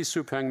spectrum of free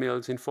superhang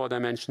mills in 4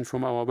 dimensions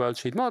from our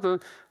worldsheet model.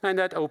 And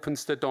that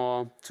opens the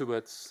door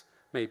towards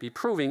maybe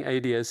proving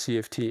ADS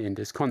CFT in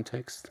this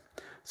context.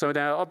 So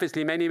there are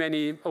obviously many,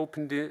 many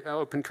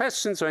open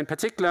questions. So in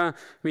particular,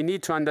 we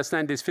need to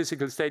understand this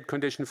physical state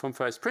condition from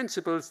first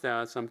principles. There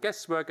are some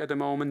guesswork at the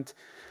moment.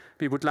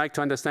 We would like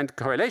to understand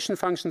correlation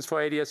functions for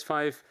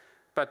ADS5.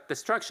 But the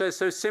structure is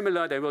so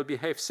similar, they will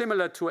behave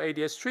similar to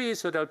ADS3.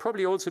 So there'll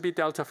probably also be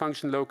delta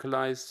function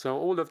localized. So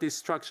all of this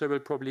structure will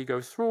probably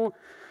go through.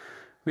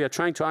 We are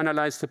trying to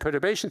analyze the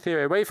perturbation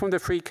theory away from the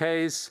free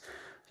case.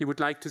 You would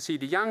like to see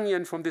the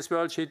Youngian from this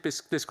worldsheet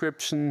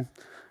description,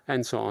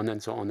 and so on,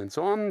 and so on, and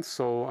so on.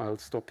 So I'll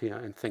stop here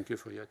and thank you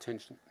for your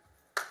attention.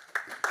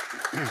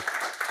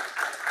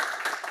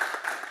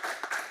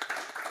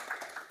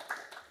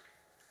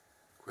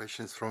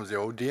 Questions from the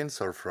audience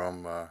or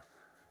from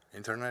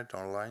internet,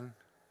 online?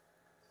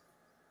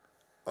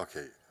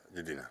 Okay,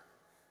 Yedina.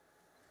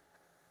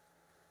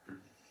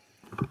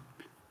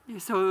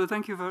 So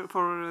thank you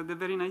for the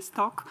very nice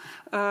talk.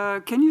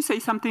 Can you say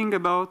something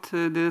about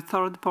the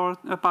third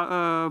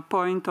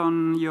point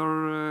on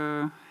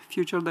your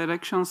future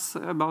directions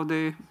about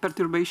the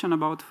perturbation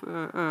about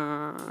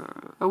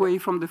away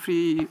from the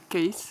free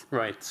case?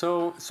 Right.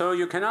 So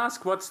you can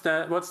ask what's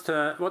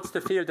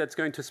the field that's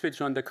going to switch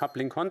on the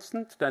coupling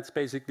constant? That's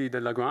basically the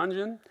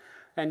Lagrangian.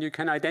 And you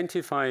can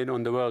identify it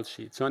on the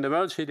worldsheet. So on the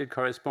worldsheet, it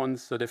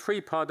corresponds. So the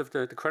free part of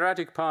the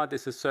quadratic part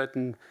is a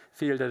certain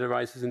field that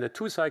arises in the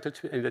two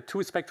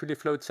spectrally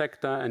flowed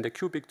sector, and the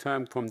cubic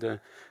term from the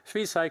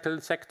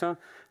 3-cycle sector.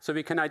 So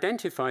we can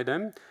identify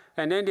them.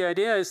 And then the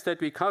idea is that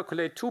we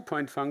calculate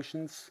 2-point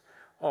functions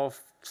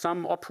of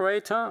some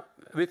operator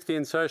with the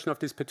insertion of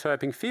this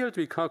perturbing field.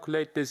 We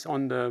calculate this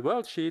on the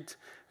worldsheet.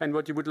 And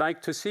what you would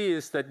like to see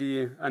is that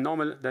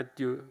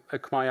you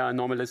acquire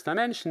anomalous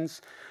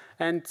dimensions.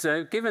 And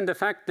given the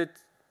fact that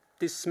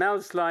this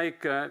smells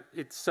like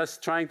it's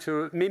just trying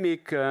to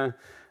mimic a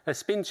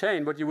spin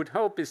chain, what you would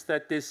hope is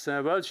that this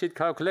worldsheet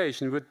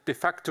calculation would de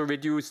facto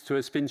reduce to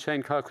a spin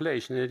chain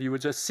calculation. That you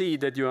would just see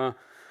that you are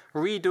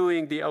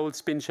redoing the old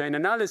spin chain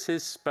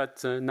analysis,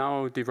 but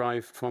now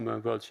derived from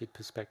a worldsheet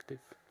perspective.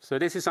 So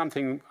this is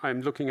something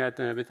I'm looking at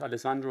with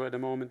Alessandro at the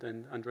moment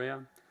and Andrea.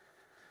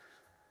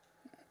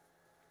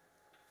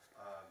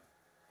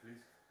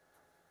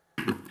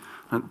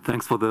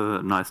 Thanks for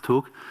the nice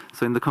talk.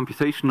 So in the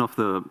computation of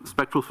the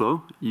spectral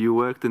flow, you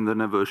worked in the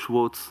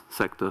Neveu-Schwarz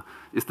sector.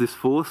 Is this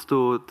forced,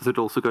 or does it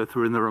also go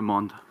through in the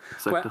Ramond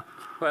sector?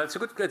 Well, it's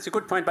a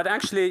good point. But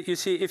actually, you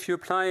see, if you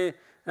apply,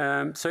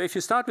 so if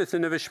you start with the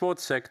Neveu-Schwarz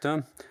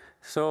sector,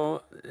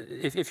 so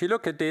if you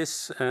look at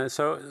this,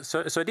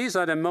 so these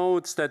are the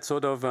modes that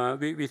sort of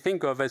we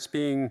think of as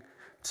being,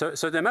 so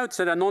the modes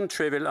that are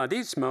non-trivial are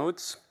these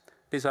modes.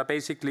 These are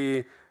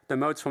basically the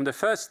modes from the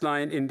first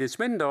line in this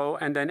window,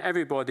 and then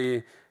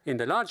everybody in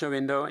the larger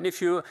window. And if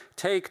you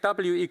take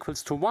W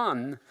equals to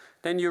 1,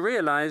 then you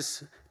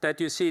realize that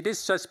you see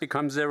this just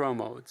becomes 0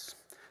 modes.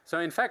 So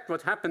in fact,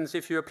 what happens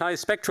if you apply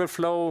spectral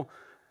flow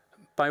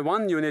by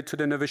 1 unit to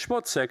the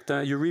Neveu-Schwarz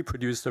sector, you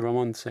reproduce the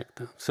Ramond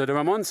sector. So the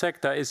Ramond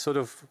sector is sort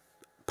of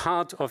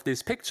part of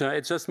this picture.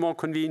 It's just more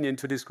convenient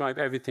to describe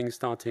everything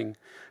starting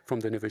from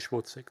the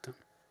Neveu-Schwarz sector.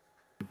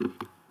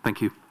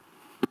 Thank you.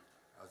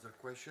 Other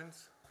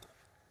questions?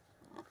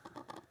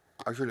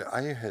 Actually,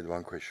 I had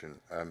one question.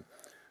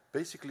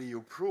 Basically,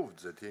 you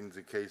proved that in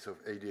the case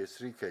of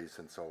ADS3 case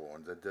and so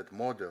on, that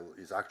model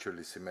is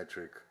actually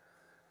symmetric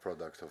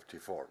product of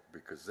T4,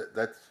 because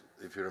that's,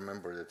 if you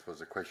remember, that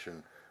was a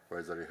question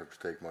whether you have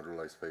to take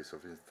moduli space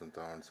of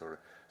instantons or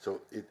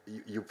so.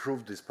 You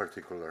proved this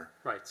particular.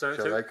 Right.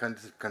 Shall I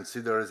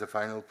consider as a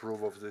final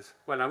proof of this?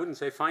 Well, I wouldn't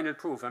say final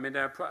proof. I mean,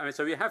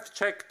 so we have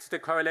checked the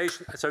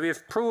correlation. So we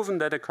have proven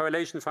that the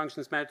correlation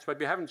functions match, but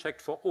we haven't checked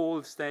for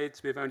all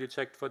states. We've only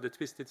checked for the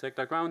twisted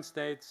sector ground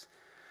states.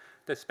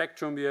 The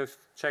spectrum we have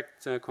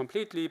checked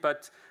completely.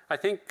 But I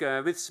think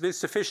with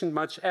sufficient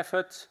much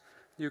effort,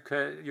 you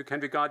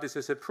can regard this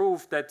as a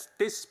proof that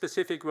this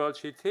specific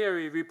worldsheet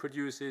theory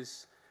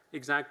reproduces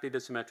exactly the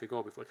symmetric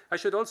orbifold. I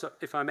should also,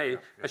 if I may,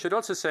 I should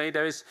also say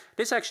this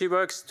actually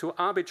works to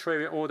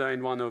arbitrary order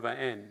in 1 over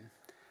n.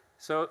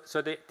 So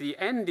the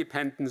n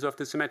dependence of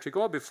the symmetric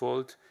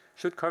orbifold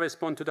should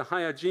correspond to the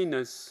higher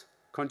genus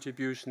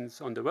contributions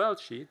on the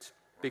worldsheet,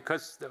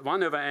 because the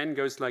 1 over n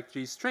goes like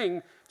G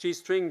string. G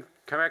string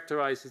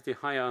characterizes the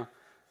higher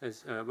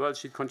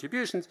worldsheet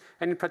contributions,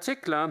 and in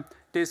particular,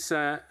 this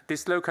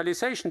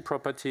localization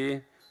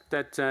property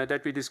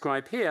that we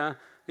describe here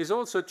is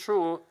also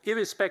true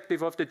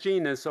irrespective of the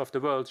genus of the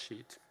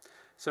worldsheet.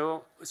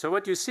 So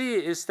what you see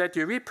is that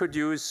you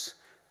reproduce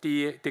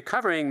the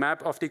covering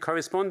map of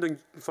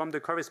from the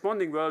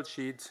corresponding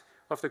worldsheet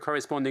of the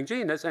corresponding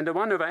genus, and the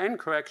 1 over n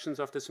corrections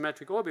of the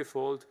symmetric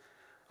orbifold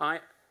are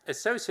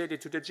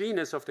associated to the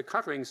genus of the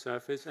covering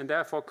surface and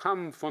therefore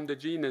come from the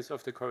genus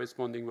of the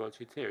corresponding world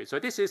sheet theory. So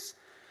this is,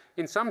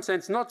 in some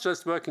sense, not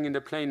just working in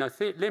the planar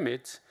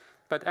limit,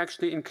 but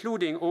actually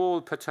including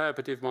all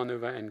perturbative 1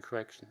 over n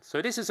corrections.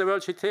 So this is a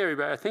world sheet theory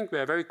where I think we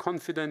are very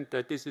confident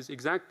that this is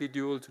exactly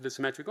dual to the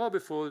symmetric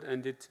orbifold,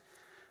 and it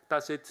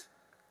does it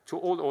to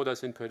all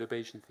orders in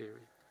perturbation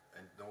theory.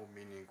 And no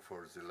meaning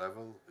for the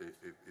level,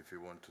 if you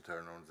want to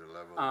turn on the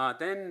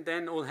level?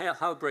 Then all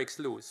hell breaks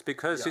loose,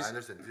 because... Yeah, I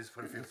understand. These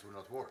free fields will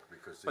not work,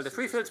 because... Well, the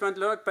free fields won't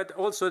work, but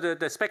also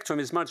the spectrum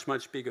is much,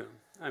 much bigger.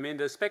 I mean,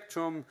 the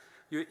spectrum,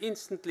 you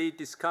instantly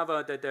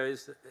discover that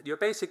you're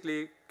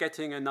basically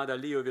getting another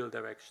Liouville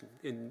direction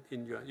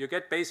you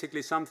get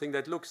basically something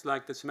that looks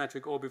like the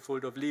symmetric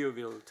orbifold of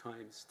Liouville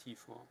times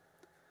T4.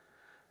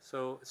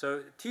 So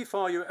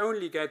T4 you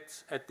only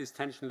get at this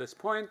tensionless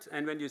point,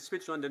 and when you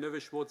switch on the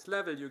Neveu-Schwarz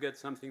level, you get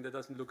something that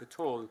doesn't look at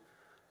all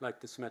like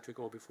the symmetric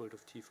orbifold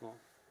of T4.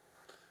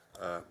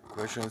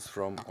 Questions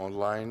from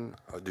online?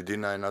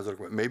 Didina, another?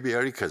 Maybe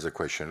Eric has a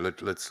question.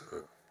 Let's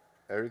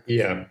Eric?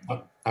 Yeah,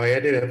 I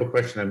did have a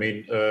question. I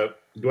mean,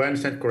 do I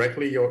understand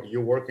correctly?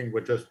 You're working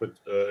with just with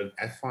an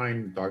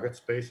affine target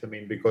space. I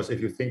mean, because if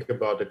you think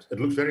about it, it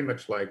looks very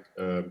much like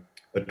a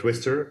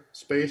twistor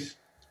space.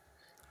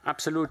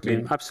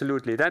 Absolutely,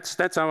 absolutely.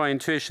 That's our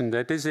intuition.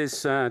 That this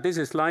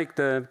is like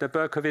the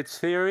Berkowitz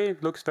theory.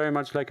 It looks very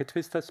much like a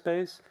twistor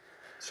space.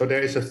 So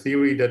there is a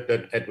theory that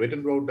Ed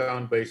Witten wrote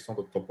down based on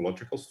the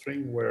topological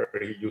string, where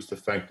he used the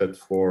fact that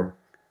for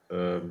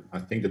I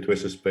think the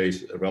twistor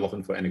space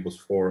relevant for n equals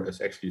 4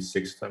 is actually a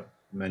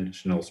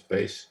 6-dimensional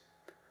space.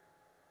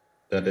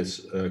 That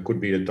is could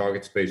be the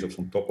target space of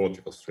some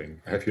topological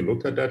string. Have you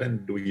looked at that,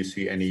 and do you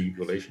see any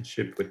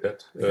relationship with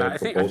that? I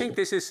think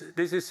this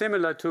is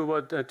similar to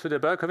what to the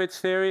Berkowitz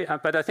theory,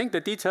 but I think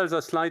the details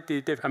are slightly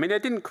different. I mean, they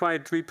didn't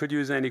quite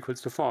reproduce n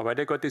equals to 4, right?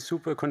 They got this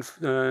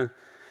conformal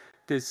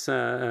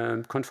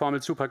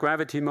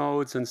supergravity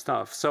modes and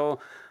stuff. So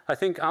I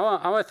think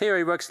our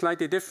theory works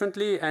slightly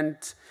differently, and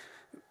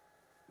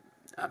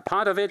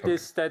part of it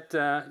is that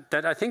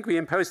I think we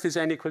impose this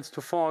n equals to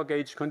 4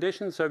 gauge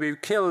condition, so we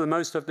kill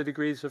most of the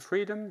degrees of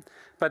freedom,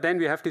 but then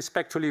we have these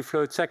spectrally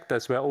flowed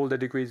sectors where all the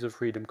degrees of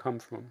freedom come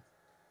from.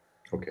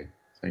 Okay,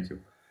 thank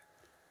you.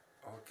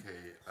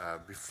 Okay,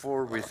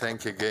 before we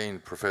thank again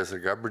Professor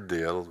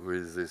Gaberdiel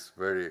with this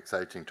very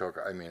exciting talk,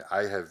 I mean,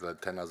 I have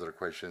 10 other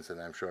questions,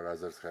 and I'm sure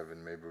others have,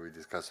 and maybe we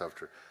discuss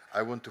after.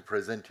 I want to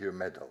present you a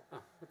medal.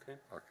 Oh, okay.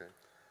 Okay.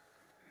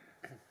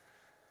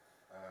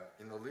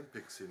 In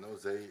Olympics, you know,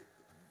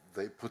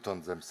 they put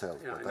on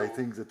themselves, Yeah, but I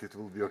think that it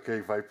will be okay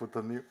if I put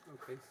on you.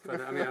 Okay, but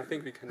I mean, I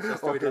think we can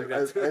just do it like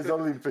that. As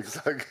Olympics,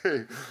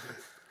 okay.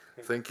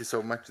 Thank you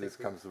so much. This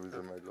comes with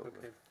a medal.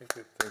 Okay, thank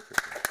you. Thank you.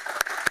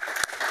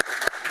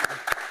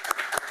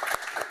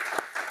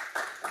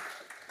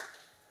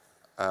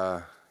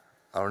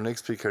 Our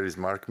next speaker is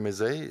Mark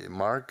Mezei.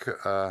 Mark,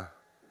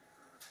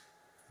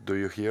 do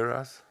you hear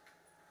us?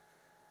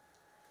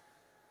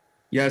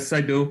 Yes,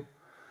 I do.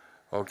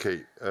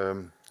 Okay.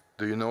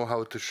 Do you know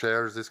how to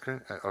share the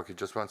screen? Okay,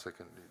 just 1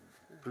 second.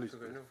 Please.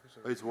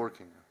 Oh, it's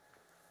working.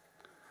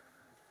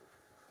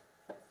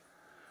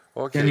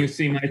 Okay. Can you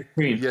see my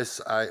screen?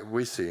 Yes,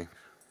 we see.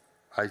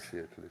 I see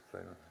at least. I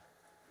know.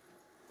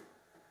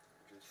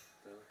 Just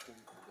tell him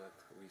that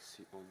we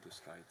see all the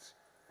slides,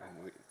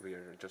 and we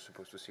are just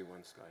supposed to see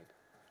one slide.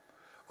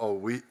 Oh,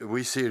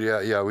 we see,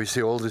 yeah, we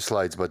see all the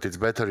slides, but it's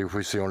better if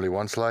we see only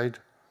one slide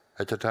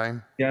at a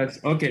time. Yes,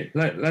 okay,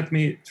 let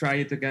me try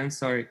it again.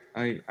 Sorry,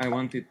 I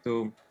wanted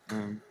to,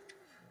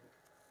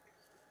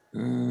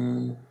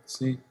 let's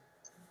see.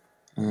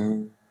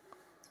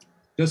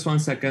 Just 1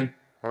 second.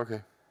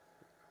 Okay.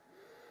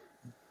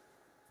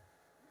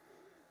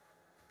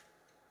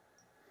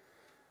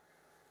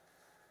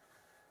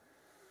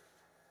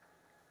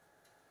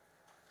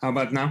 How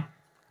about now?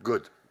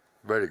 Good,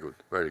 very good,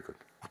 very good.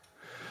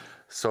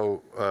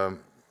 So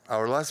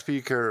our last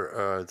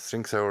speaker,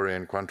 string theory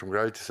and quantum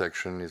gravity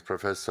section, is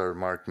Professor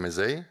Mark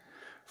Mezei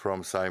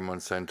from Simon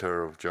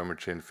Center of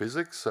Geometry and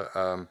Physics.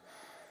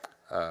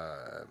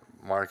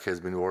 Mark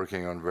has been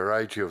working on a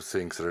variety of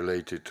things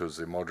related to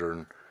the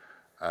modern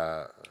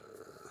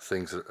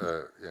things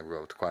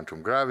about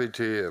quantum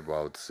gravity,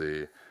 about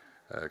the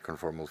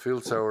conformal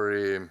field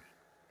theory,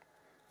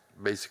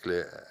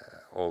 basically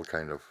all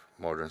kind of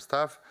modern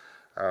stuff.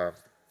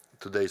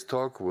 Today's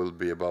talk will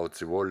be about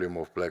the volume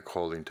of black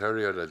hole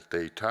interior at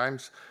 8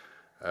 times.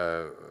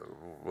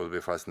 Will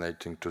be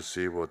fascinating to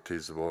see what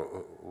is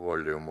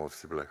volume of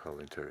the black hole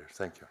interior.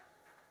 Thank you.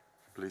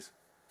 Please.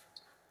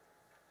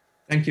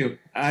 Thank you.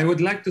 I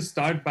would like to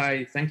start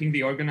by thanking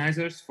the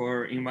organizers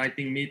for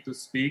inviting me to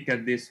speak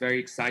at this very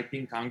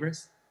exciting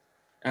Congress.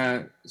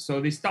 So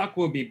this talk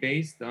will be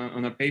based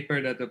on a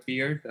paper that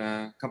appeared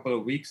a couple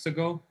of weeks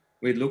ago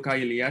with Luca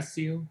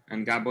Iliasiu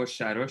and Gabor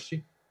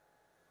Sharoshi.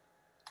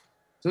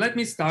 So let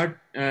me start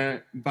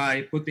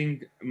by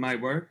putting my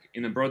work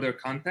in a broader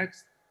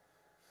context.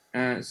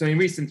 So in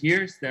recent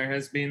years, there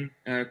has been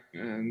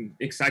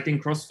exciting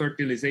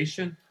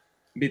cross-fertilization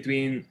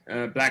between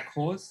black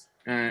holes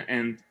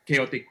and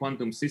chaotic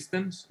quantum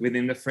systems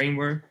within the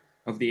framework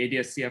of the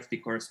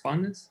ADS-CFT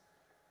correspondence.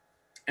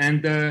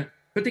 And the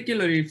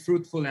particularly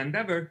fruitful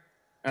endeavor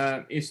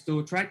is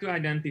to try to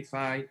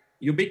identify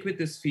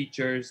ubiquitous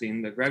features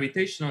in the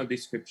gravitational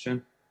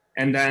description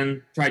and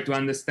then try to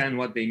understand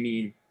what they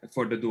mean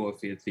for the dual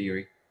field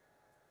theory.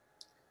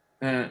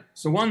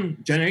 So one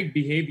generic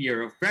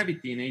behavior of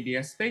gravity in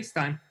ADS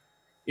spacetime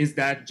is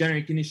that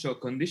generic initial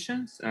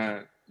conditions,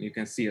 you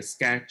can see a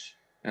sketch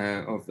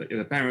of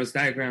the Penrose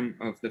diagram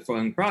of the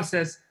following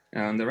process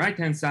on the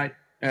right-hand side,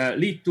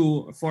 lead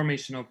to a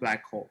formation of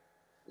black hole.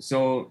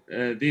 So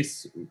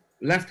this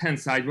left-hand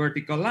side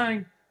vertical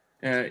line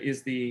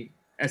is the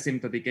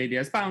asymptotic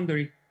ADS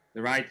boundary.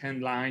 The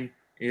right-hand line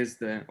is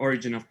the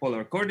origin of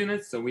polar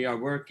coordinates. So we are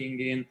working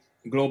in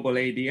global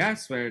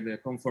ADS where the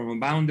conformal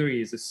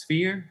boundary is a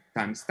sphere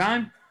times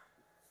time.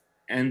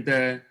 And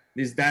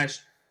this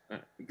dashed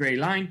gray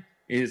line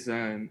is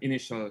an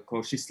initial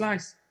Cauchy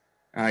slice.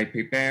 I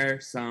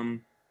prepare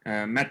some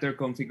matter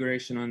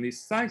configuration on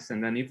this slice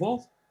and then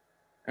evolve.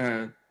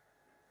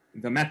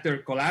 The matter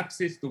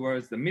collapses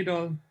towards the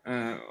middle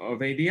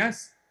of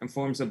ADS and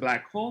forms a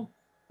black hole.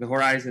 The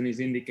horizon is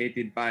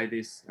indicated by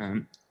this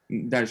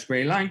dashed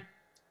gray line,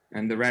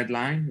 and the red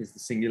line is the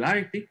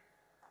singularity.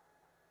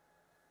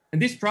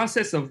 And this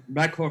process of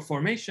black hole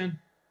formation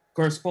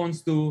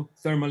corresponds to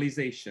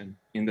thermalization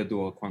in the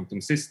dual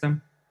quantum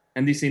system.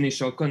 And this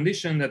initial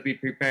condition that we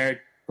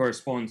prepared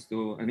corresponds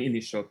to an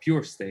initial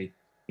pure state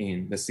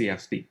in the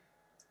CFT.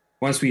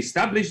 Once we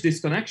establish this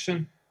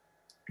connection,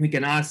 we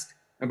can ask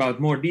about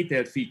more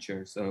detailed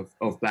features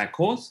of black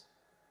holes.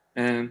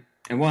 And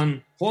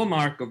one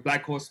hallmark of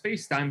black hole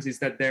spacetimes is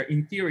that their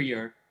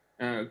interior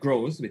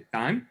grows with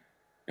time,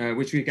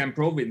 which we can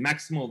probe with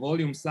maximal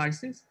volume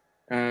slices.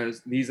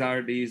 These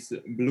are these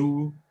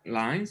blue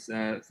lines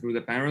through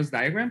the Penrose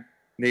diagram.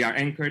 They are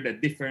anchored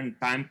at different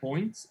time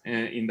points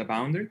in the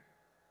boundary.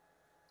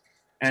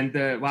 And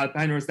while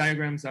Penrose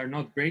diagrams are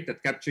not great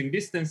at capturing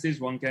distances,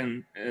 one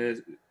can,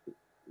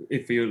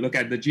 if you look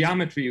at the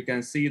geometry, you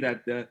can see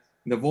that the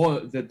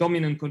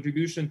dominant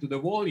contribution to the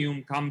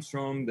volume comes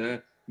from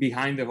the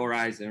behind the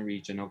horizon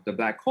region of the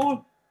black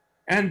hole.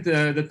 And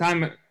the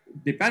time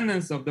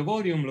dependence of the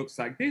volume looks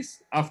like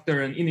this.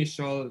 After an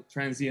initial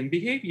transient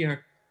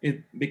behavior,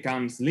 it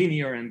becomes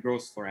linear and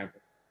grows forever.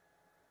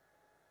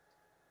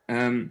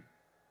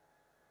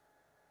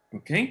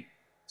 Okay,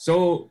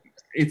 so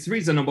it's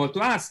reasonable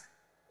to ask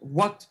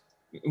what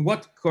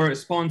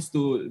corresponds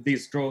to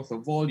this growth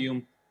of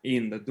volume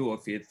in the dual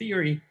field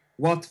theory?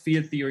 What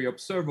field theory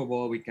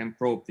observable we can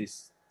probe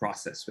this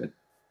process with?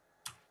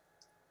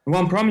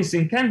 One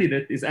promising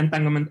candidate is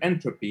entanglement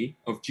entropy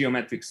of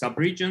geometric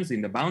subregions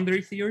in the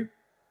boundary theory.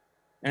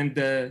 And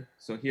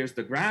so here's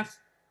the graph.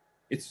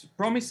 It's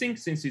promising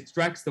since it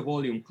tracks the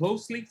volume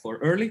closely for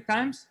early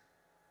times,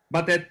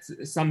 but at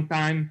some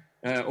time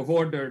of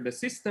order the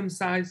system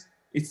size,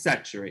 it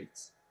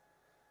saturates.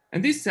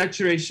 And this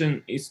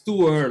saturation is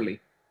too early.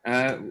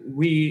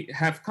 We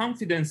have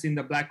confidence in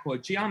the black hole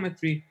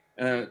geometry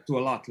to a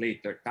lot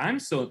later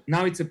times. So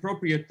now it's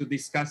appropriate to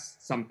discuss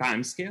some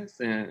timescales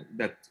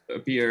that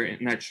appear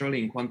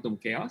naturally in quantum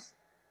chaos.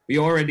 We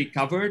already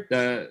covered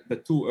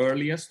the two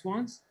earliest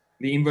ones.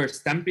 The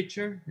inverse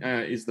temperature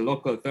is the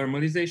local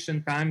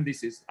thermalization time.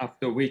 This is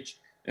after which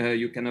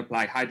you can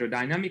apply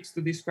hydrodynamics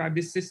to describe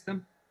this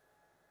system.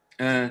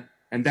 And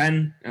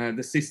then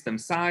the system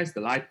size,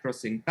 the light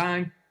crossing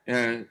time,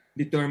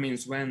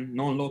 determines when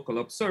non-local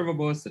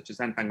observables such as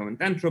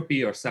entanglement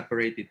entropy or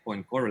separated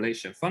point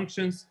correlation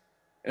functions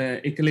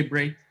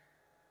equilibrate.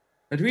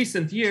 But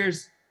recent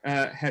years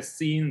has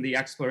seen the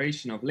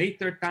exploration of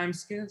later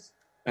timescales.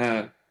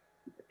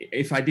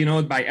 If I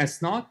denote by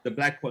S0 the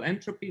black hole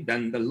entropy,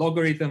 then the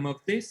logarithm of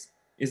this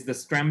is the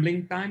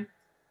scrambling time.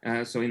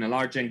 So in a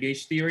large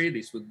N-gauge theory,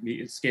 this would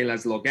be scale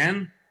as log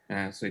n.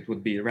 So it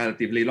would be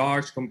relatively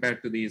large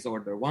compared to these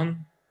order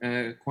 1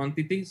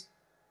 quantities.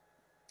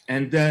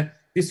 And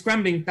this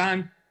scrambling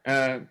time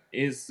it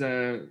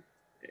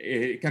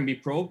can be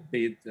probed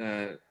with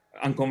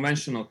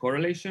unconventional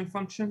correlation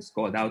functions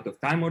called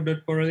out-of-time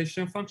ordered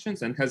correlation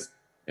functions, and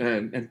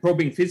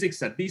probing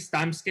physics at these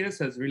timescales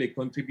has really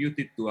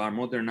contributed to our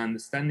modern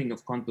understanding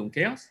of quantum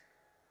chaos.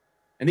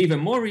 And even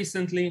more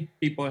recently,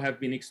 people have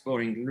been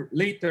exploring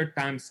later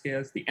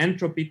timescales, the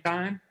entropy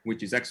time,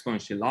 which is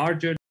exponentially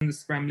larger than the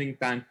scrambling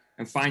time,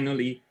 and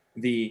finally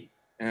the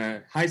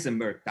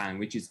Heisenberg time,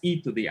 which is e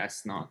to the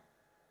S0.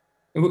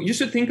 You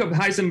should think of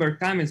Heisenberg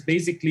time as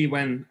basically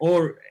when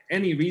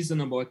any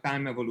reasonable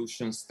time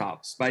evolution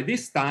stops. By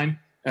this time,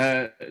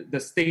 the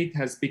state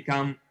has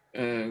become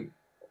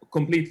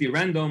completely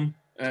random,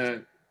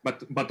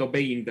 but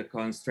obeying the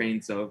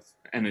constraints of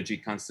energy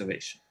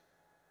conservation.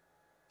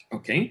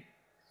 Okay,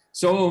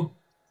 so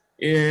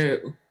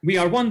we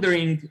are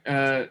wondering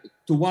to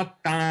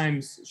what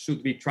times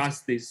should we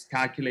trust this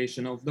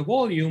calculation of the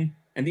volume,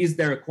 and is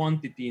there a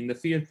quantity in the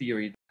field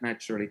theory that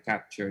naturally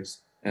captures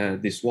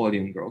this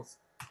volume growth?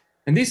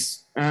 And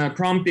this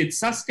prompted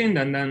Susskind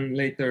and then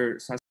later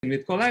Susskind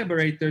with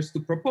collaborators to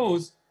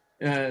propose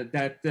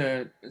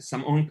that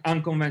some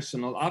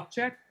unconventional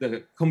object,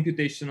 the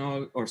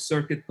computational or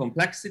circuit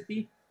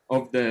complexity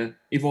of the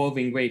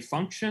evolving wave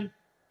function,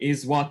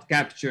 is what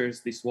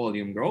captures this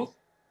volume growth.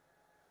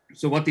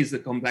 So what is the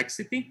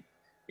complexity?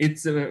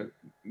 It's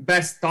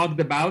best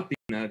talked about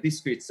in a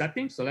discrete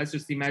setting. So let's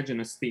just imagine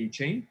a spin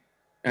chain.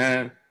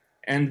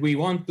 And we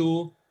want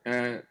to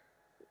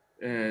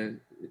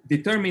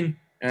determine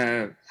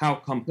how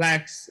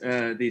complex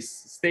this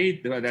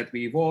state that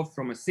we evolved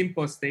from a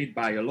simple state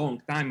by a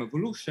long time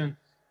evolution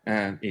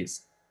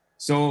is.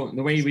 So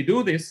the way we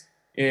do this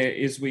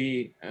is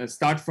we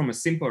start from a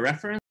simple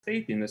reference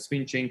state. In the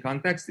spin chain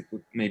context, it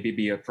would maybe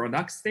be a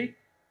product state.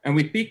 And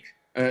we pick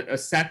a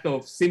set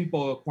of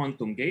simple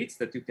quantum gates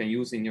that you can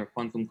use in your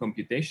quantum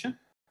computation.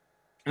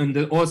 And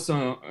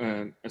also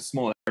a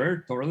small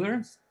error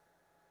tolerance.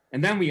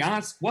 And then we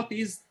ask, what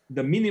is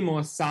the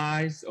minimal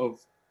size of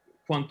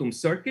quantum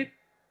circuit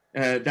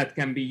that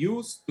can be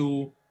used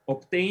to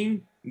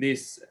obtain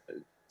this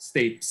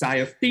state psi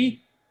of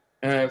t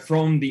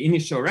from the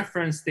initial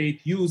reference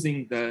state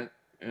using the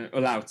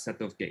allowed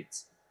set of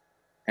gates.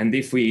 And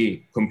if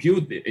we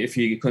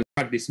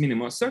construct this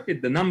minimal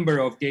circuit, the number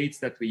of gates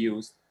that we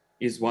use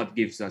is what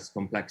gives us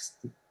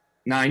complexity.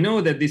 Now, I know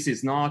that this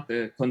is not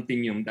a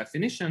continuum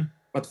definition,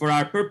 but for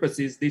our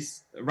purposes,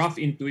 this rough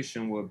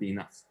intuition will be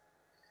enough.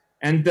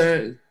 And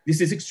this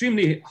is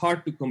extremely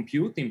hard to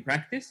compute in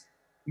practice,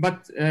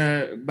 but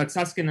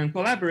Susskind and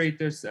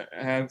collaborators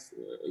have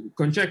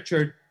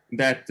conjectured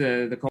that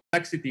the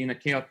complexity in a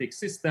chaotic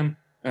system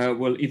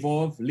will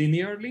evolve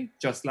linearly,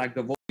 just like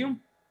the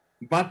volume,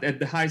 but at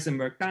the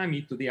Heisenberg time,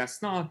 e to the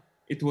s naught,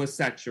 it will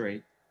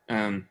saturate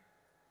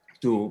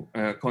to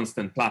a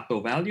constant plateau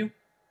value.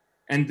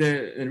 And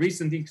the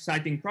recent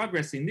exciting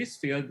progress in this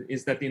field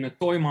is that in a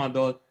toy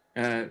model,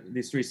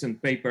 this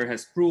recent paper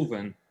has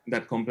proven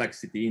that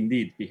complexity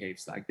indeed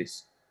behaves like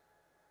this.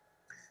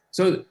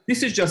 So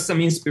this is just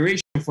some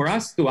inspiration for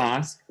us to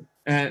ask,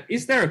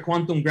 is there a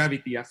quantum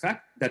gravity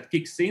effect that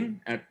kicks in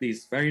at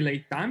these very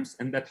late times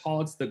and that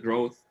halts the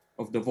growth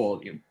of the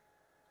volume?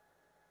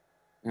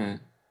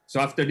 So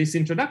after this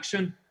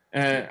introduction,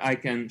 I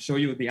can show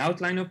you the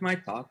outline of my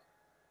talk.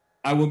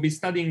 I will be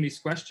studying this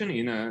question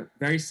in a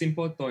very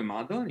simple toy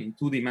model in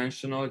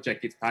two-dimensional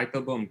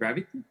Jekyll-Teitelbaum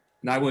gravity.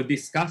 And I will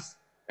discuss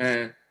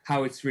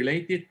how it's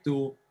related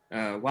to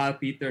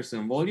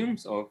Weil-Peterson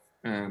volumes of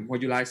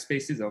moduli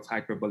spaces of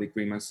hyperbolic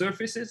Riemann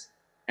surfaces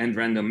and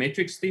random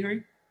matrix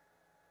theory.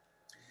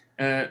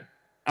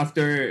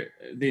 After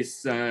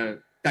this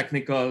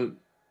technical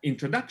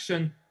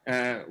introduction,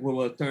 we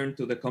will turn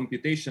to the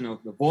computation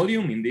of the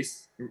volume in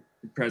this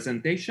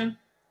presentation,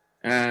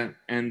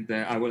 and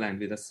I will end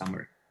with a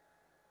summary.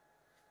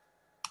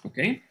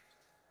 Okay,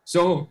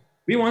 so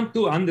we want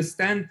to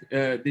understand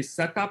this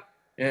setup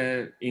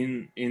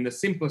in the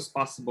simplest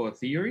possible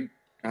theory,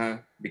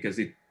 because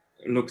it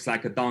looks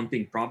like a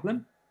daunting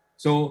problem.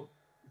 So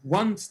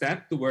one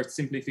step towards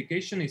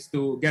simplification is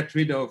to get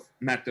rid of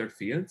matter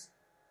fields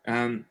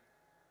and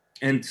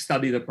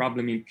study the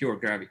problem in pure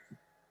gravity.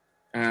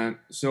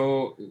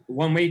 So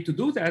one way to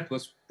do that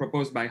was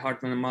proposed by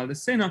Hartmann and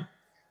Maldacena,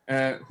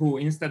 who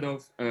instead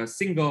of a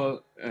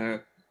single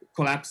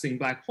collapsing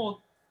black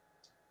hole,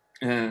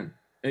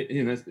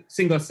 in a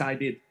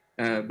single-sided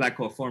black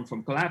hole formed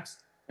from collapse,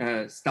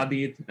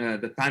 studied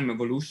the time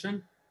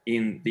evolution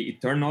in the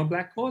eternal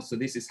black hole. So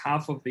this is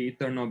half of the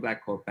eternal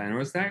black hole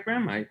Penrose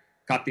diagram. I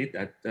cut it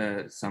at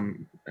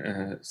some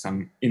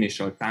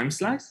initial time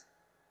slice.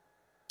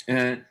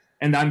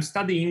 And I'm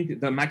studying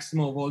the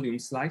maximal volume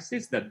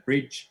slices that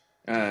bridge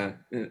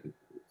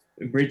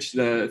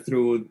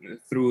through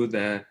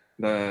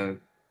the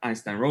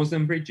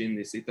Einstein-Rosen bridge in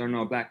this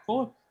eternal black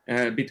hole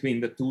between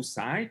the two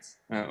sides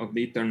of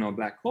the eternal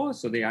black hole.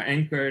 So they are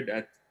anchored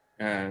at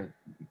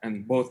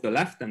and both the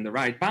left and the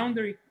right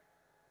boundary.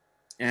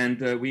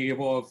 And we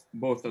evolve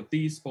both of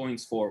these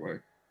points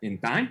forward in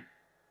time.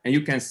 And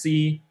you can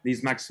see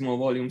these maximal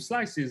volume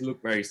slices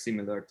look very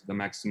similar to the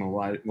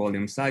maximal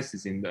volume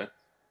slices in the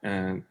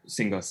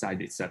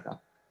single-sided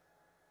setup.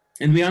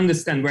 And we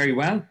understand very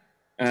well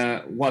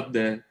what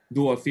the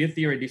dual field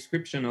theory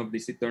description of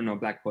this eternal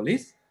black hole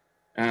is.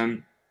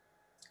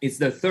 It's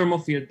the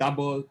thermofield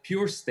double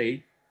pure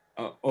state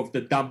of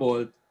the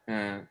doubled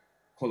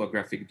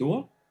holographic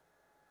dual.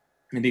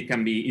 And it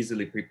can be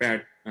easily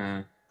prepared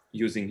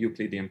using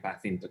Euclidean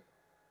path integral.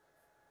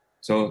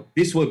 So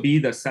this will be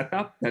the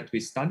setup that we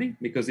study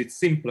because it's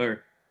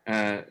simpler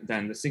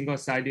than the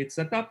single-sided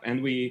setup,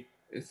 and we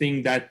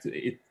think that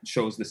it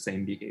shows the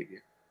same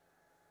behavior.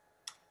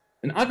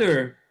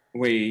 Another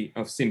way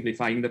of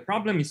simplifying the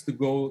problem is to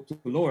go to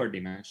lower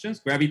dimensions.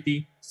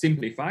 Gravity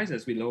simplifies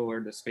as we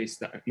lower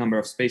the number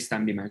of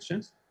space-time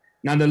dimensions.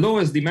 Now, the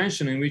lowest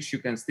dimension in which you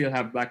can still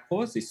have black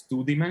holes is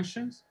 2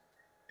 dimensions.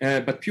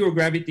 But pure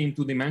gravity in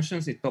 2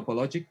 dimensions is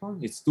topological.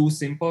 It's too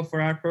simple for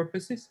our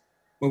purposes.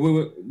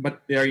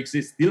 But there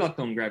exist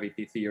dilaton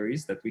gravity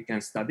theories that we can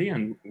study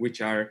and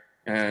which are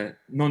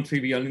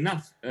non-trivial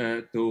enough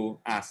to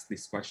ask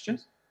these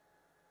questions.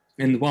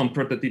 And one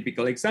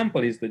prototypical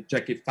example is the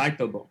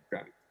Jekyll-Teitelbaum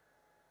gravity.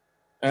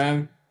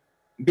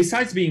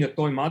 Besides being a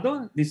toy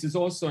model, this is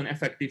also an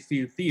effective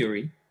field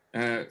theory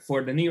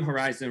for the near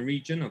horizon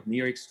region of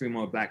near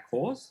extremal black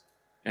holes,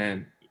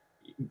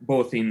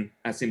 both in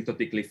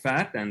asymptotically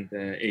fat and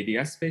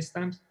ADS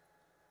spacetimes.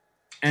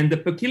 And the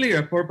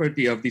peculiar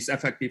property of this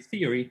effective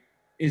theory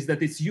is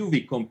that it's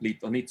UV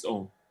complete on its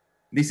own.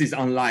 This is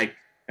unlike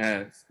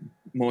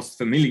most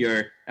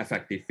familiar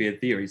effective field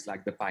theories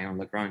like the pion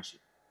Lagrangian.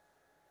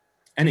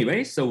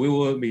 Anyway, so we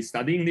will be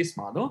studying this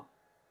model.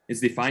 It's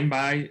defined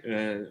by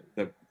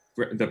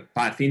the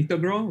path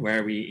integral,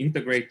 where we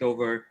integrate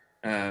over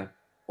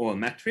all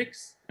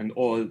metrics and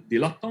all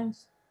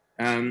dilatomes.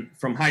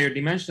 From higher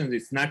dimensions,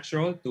 it's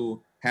natural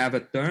to have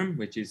a term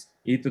which is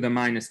e to the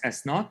minus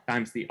s naught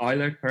times the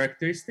Euler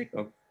characteristic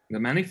of the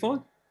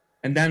manifold.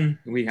 And then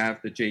we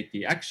have the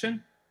JT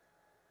action,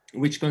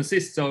 which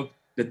consists of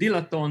the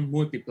dilaton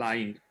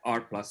multiplying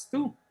r plus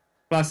 2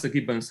 plus a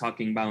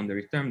Gibbons-Hawking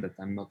boundary term that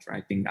I'm not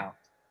writing out.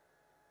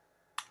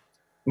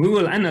 We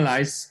will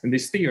analyze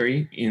this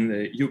theory in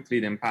the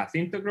Euclidean path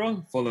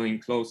integral, following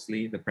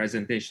closely the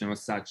presentation of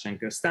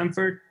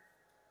Schenker-Stanford.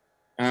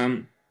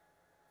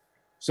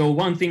 So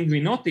one thing we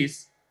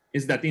notice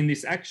is that in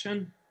this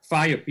action,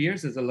 phi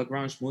appears as a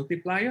Lagrange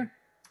multiplier,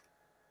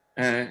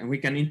 and we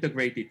can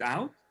integrate it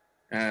out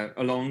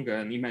along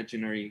an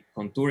imaginary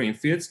contour in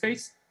field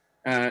space,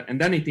 and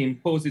then it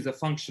imposes a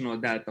functional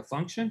delta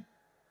function.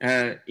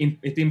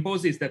 It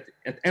imposes that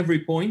at every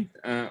point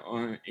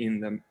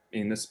in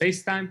the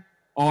space-time,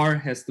 R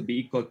has to be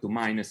equal to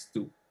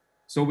 -2.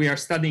 So we are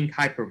studying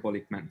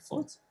hyperbolic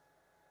manifolds.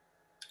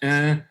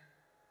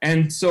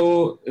 And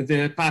so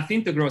the path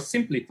integral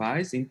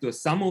simplifies into a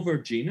sum over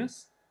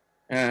genus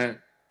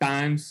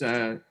times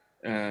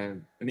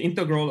an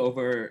integral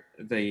over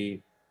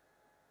the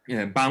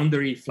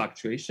boundary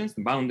fluctuations,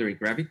 the boundary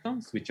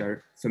gravitons, which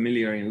are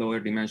familiar in lower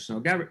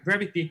dimensional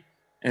gravity,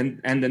 and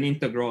an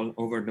integral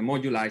over the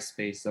moduli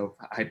space of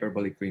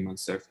hyperbolic Riemann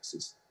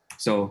surfaces.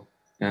 So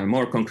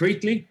more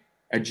concretely,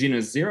 at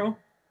genus 0,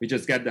 we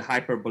just get the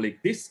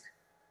hyperbolic disk,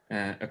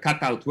 a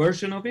cutout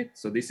version of it.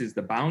 So this is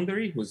the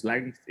boundary whose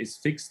length is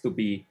fixed to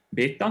be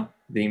beta,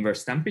 the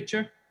inverse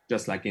temperature,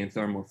 just like in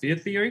thermal field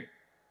theory.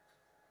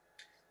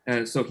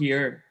 So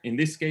here, in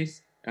this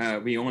case,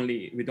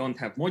 we don't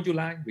have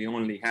moduli, we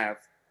only have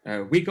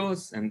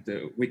wiggles, and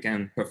we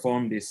can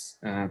perform this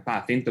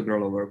path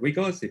integral over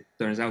wiggles. It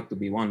turns out to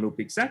be one loop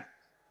exact,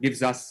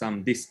 gives us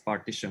some disk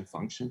partition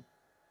function.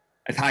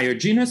 At higher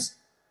genus,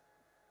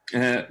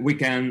 we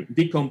can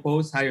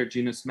decompose higher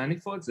genus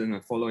manifolds in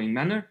the following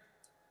manner.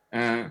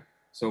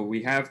 So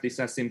we have this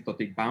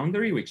asymptotic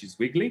boundary, which is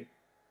wiggly.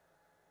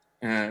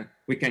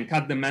 We can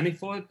cut the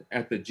manifold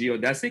at the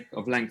geodesic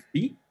of length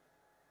b,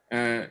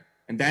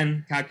 and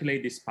then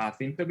calculate this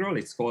path integral.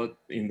 It's called,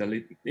 in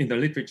the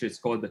literature, it's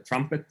called the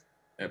trumpet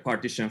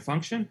partition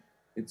function.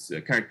 It's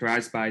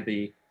characterized by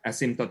the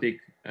asymptotic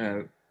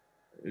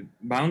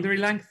boundary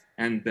length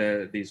and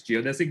this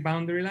geodesic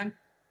boundary length.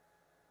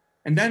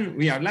 And then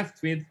we are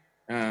left with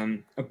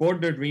a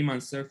bordered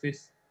Riemann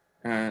surface,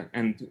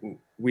 and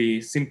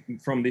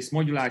from this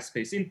moduli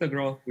space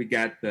integral, we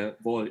get the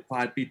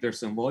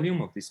Weil-Peterson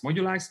volume of this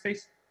moduli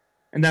space.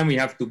 And then we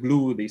have to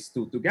glue these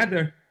two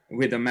together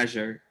with a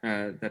measure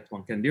that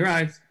one can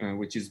derive,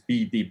 which is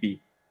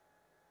BdB.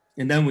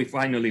 And then we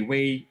finally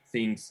weigh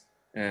things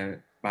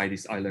by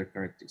this Euler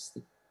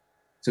characteristic.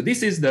 So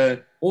this is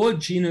the all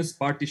genus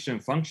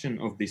partition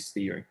function of this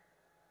theory.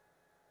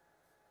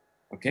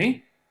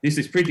 Okay, this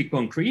is pretty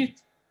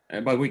concrete,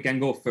 but we can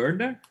go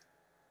further.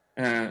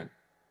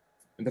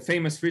 The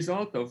famous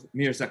result of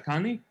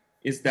Mirzakhani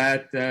is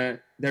that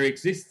there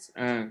exists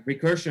a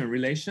recursion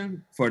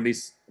relation for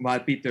these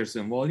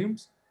Weil-Peterson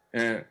volumes,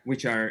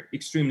 which are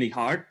extremely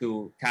hard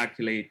to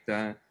calculate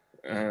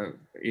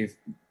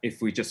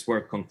if we just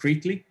work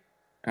concretely.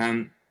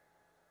 And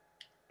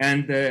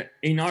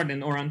Einard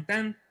and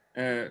Orantin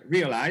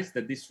realized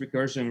that this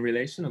recursion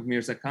relation of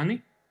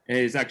Mirzakhani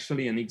is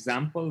actually an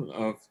example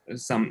of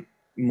some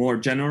more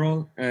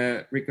general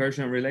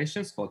recursion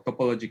relations called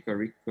topological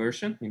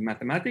recursion in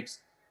mathematics.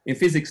 In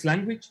physics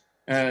language,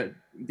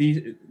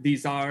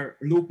 these are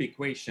loop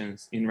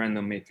equations in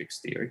random matrix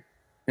theory.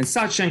 And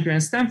Schenker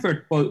and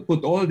Stanford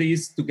put all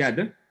these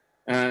together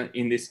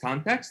in this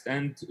context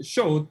and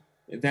showed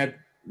that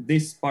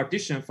this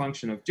partition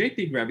function of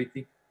JT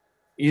gravity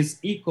is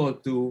equal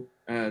to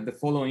the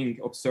following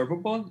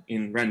observable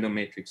in random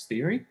matrix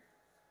theory.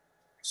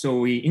 So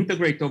we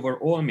integrate over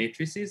all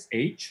matrices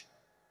H.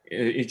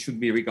 It should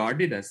be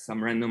regarded as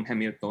some random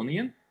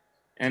Hamiltonian.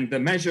 And the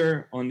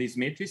measure on these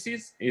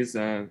matrices is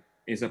a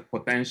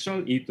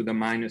potential e to the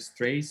minus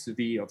trace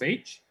V of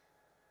H.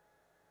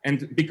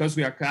 And because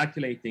we are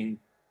calculating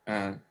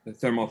the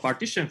thermal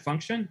partition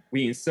function,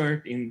 we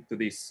insert into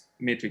this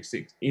matrix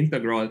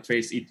integral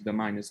trace e to the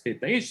minus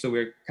beta H. So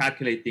we're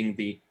calculating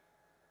the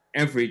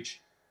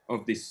average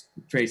of this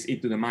trace e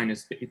to the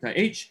minus beta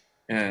H,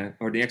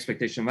 or the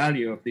expectation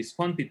value of this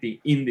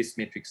quantity in this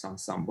matrix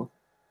ensemble.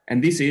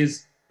 And this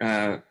is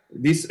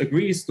this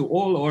agrees to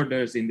all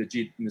orders in the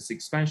genus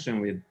expansion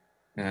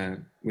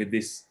with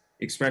this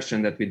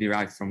expression that we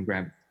derive from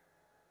gravity.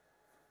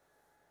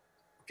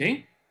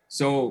 Okay,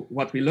 so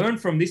what we learned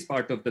from this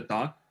part of the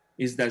talk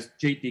is that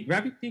JT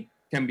gravity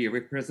can be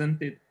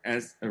represented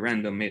as a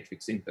random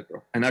matrix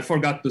integral. And I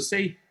forgot to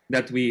say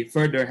that we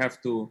further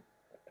have to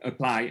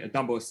apply a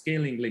double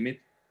scaling limit,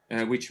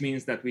 which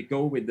means that we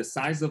go with the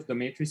size of the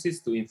matrices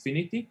to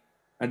infinity,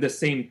 at the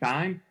same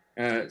time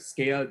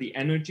scale the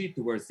energy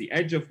towards the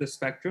edge of the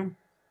spectrum,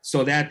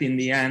 so that in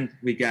the end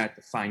we get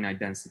a finite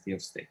density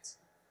of states.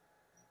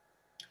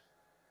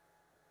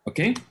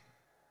 Okay,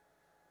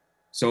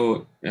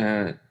 so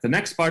the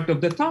next part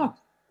of the talk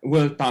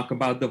will talk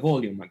about the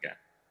volume again.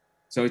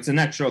 So it's a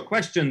natural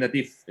question that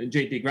if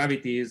JT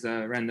gravity is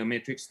a random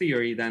matrix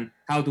theory, then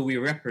how do we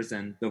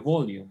represent the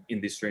volume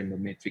in this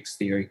random matrix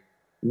theory?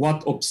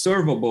 What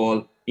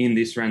observable in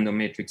this random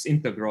matrix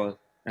integral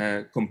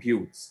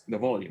computes the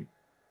volume?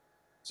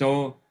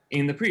 So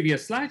in the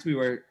previous slides, we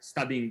were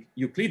studying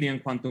Euclidean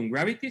quantum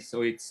gravity.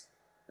 So it's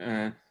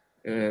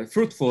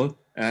fruitful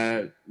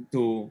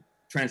to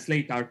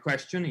translate our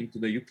question into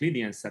the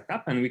Euclidean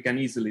setup, and we can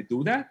easily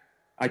do that.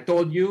 I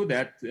told you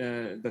that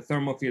the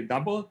thermofield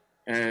double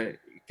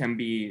can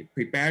be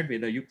prepared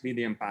with a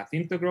Euclidean path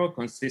integral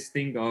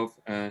consisting of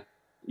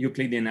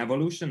Euclidean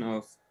evolution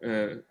of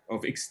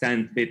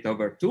extent beta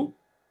over 2.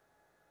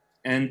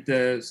 And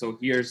so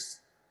here's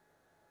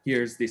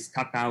this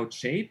cutout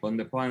shape on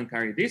the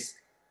Poincare disk,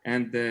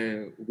 and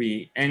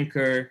we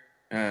anchor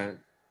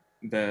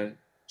the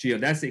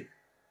geodesic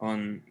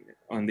on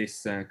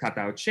this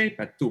cutout shape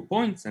at 2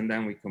 points, and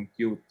then we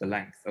compute the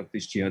length of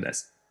this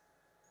geodesic.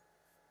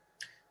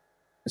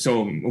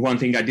 So one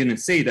thing I didn't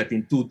say, that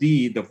in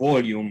 2D, the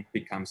volume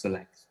becomes the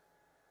length.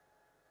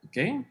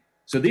 Okay,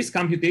 so this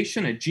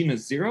computation at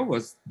genus 0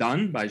 was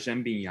done by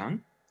Zhenbin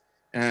Yang.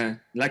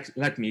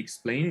 Let me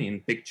explain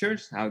in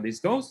pictures how this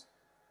goes.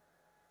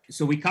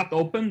 So we cut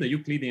open the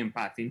Euclidean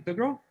path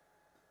integral,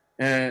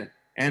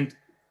 and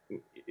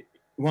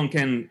one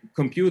can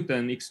compute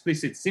an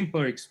explicit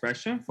simpler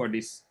expression for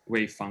this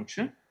wave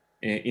function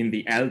in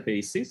the L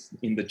basis,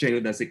 in the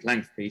geodesic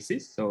length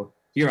basis. So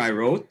here I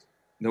wrote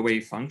the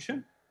wave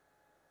function.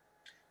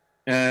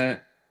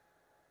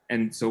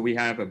 And so we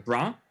have a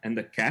bra and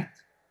a cat.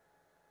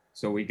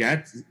 So we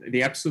get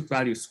the absolute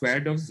value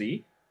squared of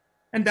z.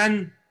 And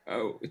then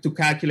to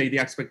calculate the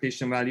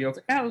expectation value of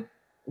L,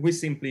 we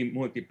simply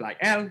multiply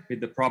L with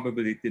the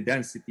probability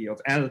density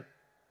of L.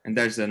 And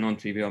there's a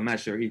non-trivial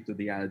measure e to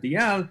the L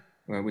dl,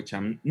 which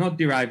I'm not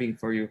deriving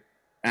for you.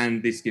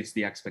 And this gives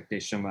the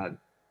expectation value.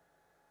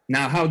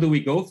 Now, how do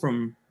we go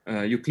from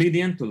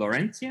Euclidean to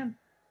Lorentzian?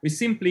 We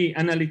simply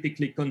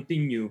analytically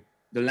continue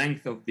the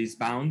length of this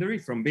boundary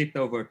from beta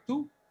over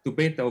 2 to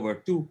beta over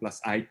 2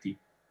 plus IT.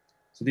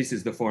 So this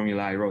is the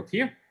formula I wrote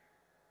here.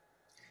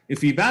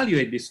 If we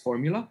evaluate this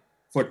formula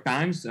for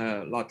times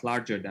a lot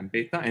larger than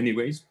beta,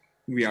 anyways,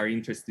 we are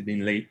interested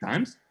in late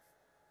times,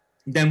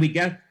 then we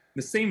get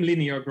the same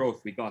linear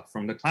growth we got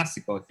from the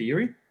classical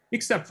theory,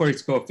 except for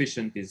its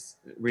coefficient is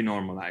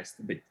renormalized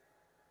a bit.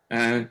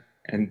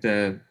 And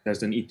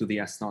there's an e to the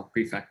S0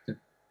 prefactor.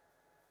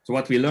 So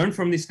what we learned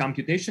from this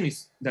computation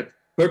is that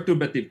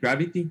perturbative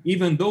gravity,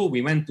 even though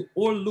we went to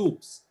all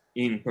loops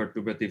in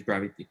perturbative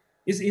gravity,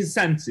 is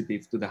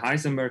insensitive to the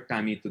Heisenberg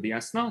time e to the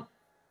S0,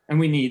 and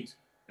we need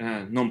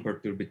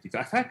non-perturbative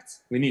effects.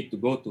 We need to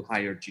go to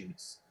higher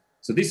genus.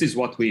 So this is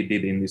what we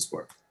did in this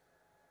work.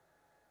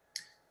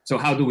 So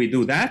how do we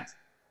do that?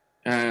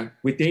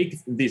 We take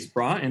this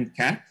bra and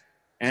cat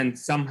and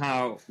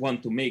somehow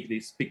want to make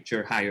this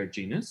picture higher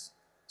genus.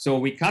 So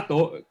we cut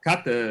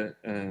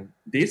a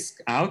disk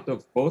out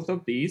of both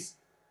of these,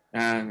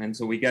 and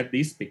so we get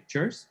these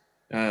pictures.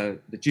 The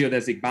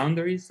geodesic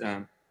boundaries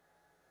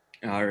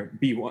are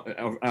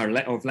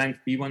B1 of length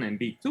B1 and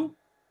B2,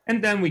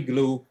 and then we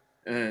glue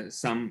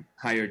some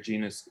higher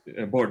genus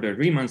border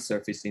Riemann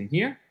surface in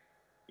here.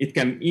 It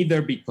can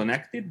either be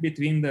connected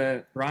between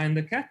the bra and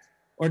the cat,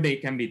 or they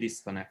can be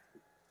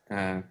disconnected.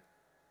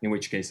 In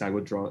which case I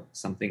would draw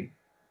some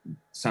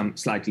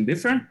slightly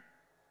different.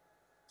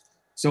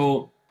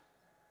 So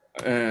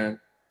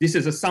this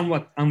is a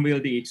somewhat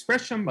unwieldy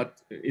expression,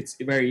 but it's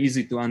very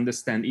easy to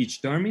understand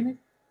each term in it.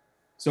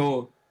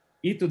 So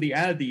e to the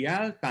L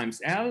dl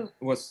times L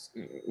was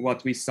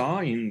what we saw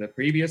in the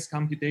previous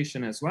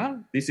computation as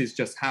well. This is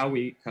just how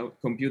we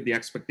compute the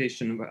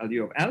expectation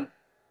value of L.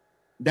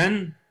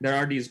 Then there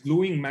are these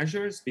gluing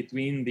measures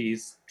between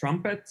these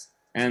trumpets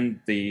and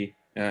the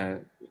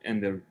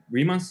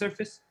Riemann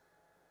surface.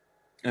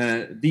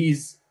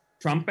 These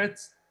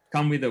trumpets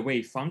come with a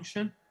wave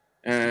function,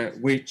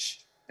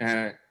 which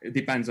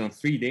depends on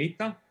 3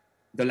 data: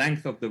 the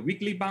length of the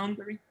wiggly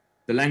boundary,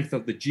 the length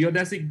of the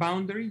geodesic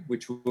boundary,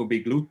 which will be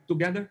glued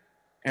together,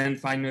 and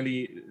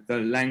finally the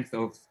length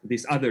of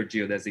this other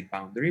geodesic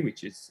boundary,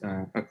 which is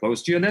a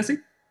closed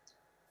geodesic.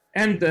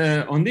 And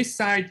on this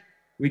side,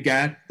 we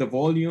get the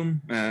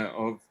volume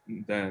of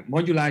the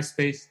moduli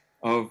space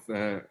of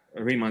a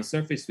Riemann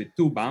surface with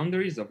 2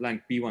 boundaries of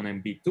length B1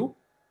 and B2.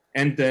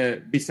 And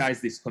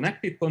besides this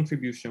connected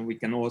contribution, we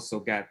can also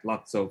get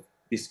lots of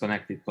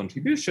disconnected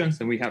contributions,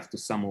 and we have to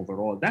sum over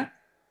all that.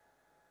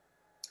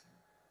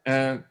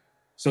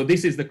 So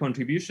this is the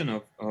contribution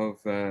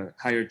of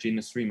higher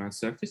genus Riemann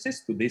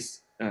surfaces to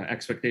this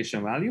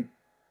expectation value.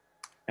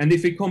 And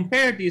if we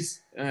compare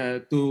this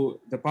to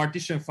the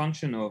partition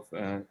function of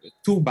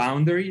two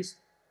boundaries,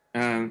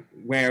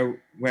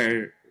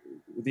 where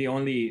the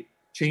only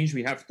change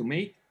we have to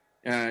make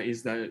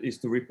is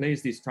to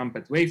replace these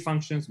trumpet wave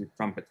functions with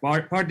trumpet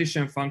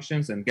partition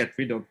functions and get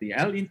rid of the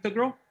L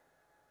integral,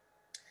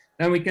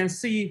 then we can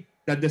see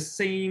that the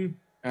same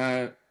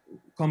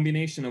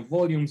combination of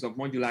volumes of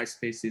moduli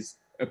spaces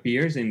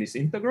appears in this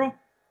integral.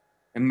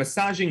 And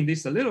massaging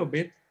this a little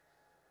bit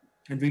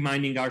and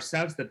reminding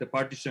ourselves that the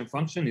partition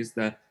function is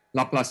the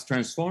Laplace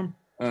transform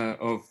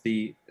of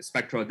the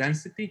spectral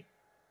density,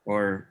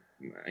 or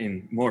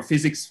in more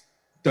physics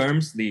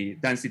terms, the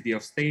density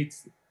of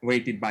states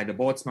weighted by the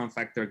Boltzmann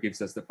factor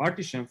gives us the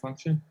partition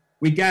function.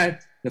 We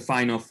get the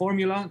final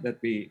formula that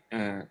we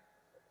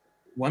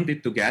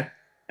wanted to get,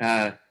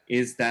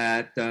 is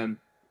that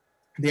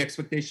the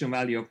expectation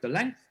value of the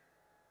length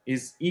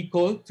is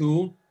equal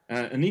to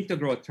an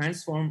integral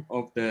transform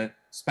of the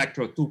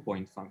spectral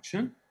two-point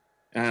function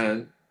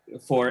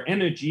for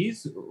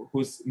energies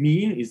whose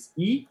mean is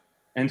E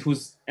and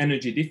whose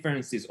energy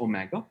difference is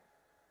omega.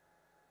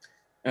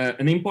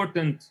 An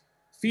important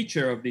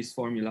feature of this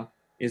formula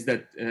is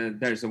that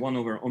there's a 1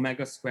 over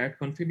omega squared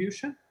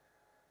contribution.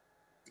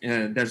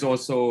 There's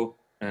also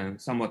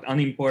somewhat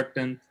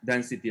unimportant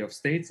density of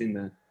states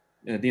in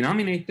the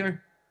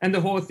denominator, and the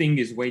whole thing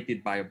is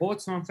weighted by a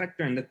Boltzmann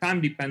factor, and the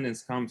time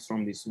dependence comes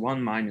from this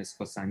 1 minus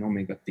cosine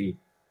omega t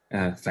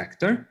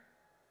factor.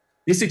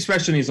 This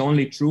expression is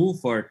only true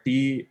for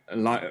t a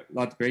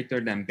lot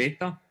greater than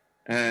beta.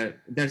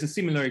 There's a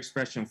similar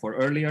expression for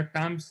earlier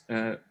times,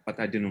 but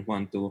I didn't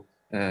want to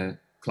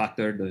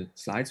clutter the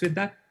slides with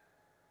that.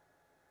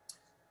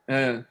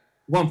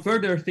 One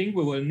further thing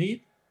we will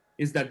need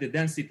is that the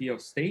density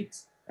of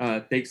states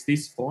takes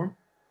this form.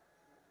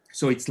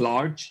 So it's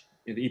large,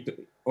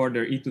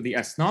 order e to the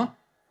s naught.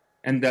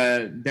 And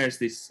there's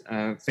this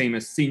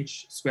famous sinh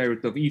square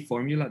root of e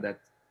formula that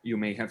you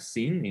may have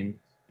seen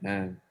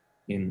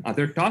in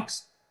other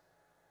talks.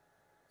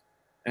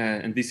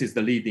 And this is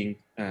the leading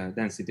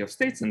density of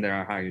states, and there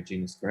are higher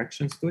genus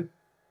corrections to it.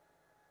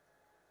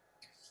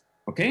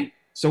 Okay,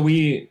 so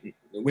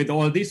with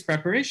all this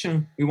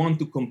preparation, we want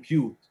to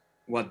compute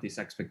what this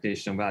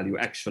expectation value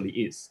actually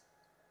is.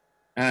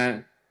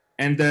 And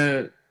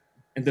the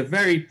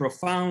very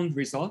profound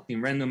result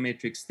in random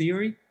matrix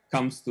theory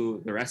comes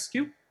to the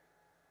rescue.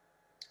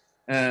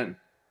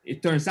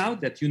 It turns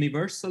out that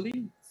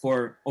universally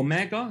for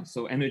omega,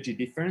 so energy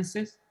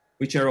differences,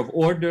 which are of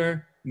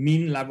order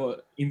mean level,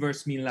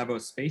 inverse mean level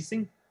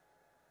spacing,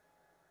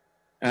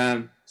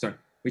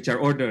 which are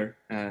order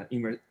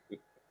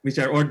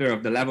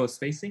of the level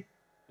spacing,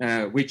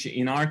 which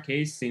in our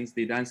case, since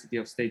the density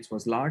of states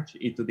was large,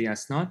 e to the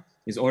s naught,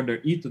 is order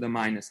e to the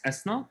minus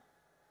s naught.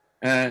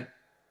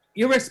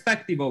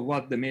 Irrespective of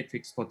what the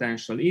matrix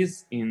potential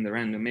is in the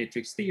random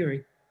matrix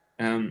theory,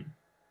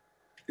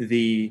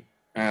 the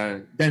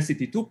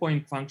density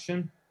two-point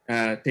function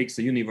takes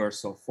a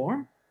universal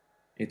form.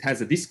 It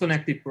has a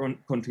disconnected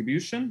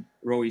contribution,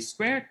 rho e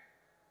squared,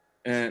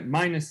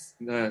 minus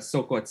the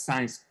so-called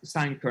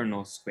sine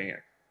kernel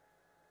squared.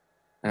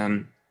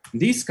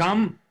 These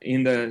come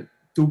in the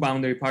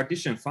two-boundary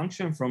partition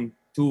function from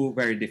two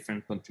very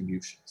different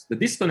contributions. The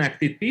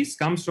disconnected piece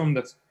comes from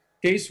the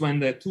case when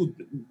the two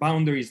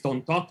boundaries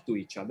don't talk to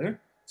each other,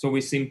 so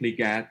we simply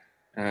get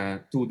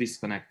two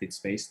disconnected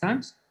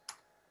spacetimes.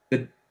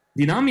 The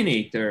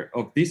denominator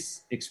of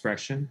this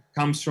expression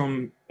comes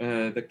from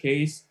the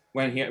case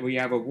when we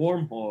have a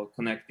wormhole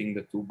connecting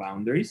the two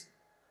boundaries.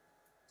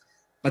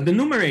 But the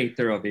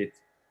numerator of it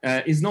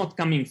is not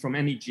coming from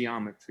any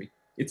geometry.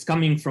 It's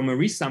coming from a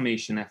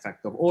resummation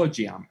effect of all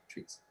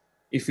geometries.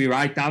 If we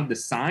write out the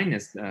sign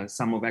as the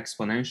sum of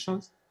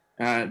exponentials,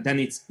 then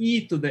it's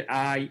e to the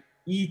I,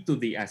 e to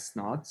the s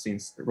naught,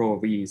 since rho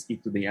of e is e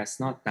to the s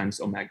naught times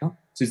omega.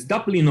 So it's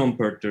doubly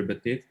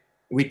non-perturbative.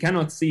 We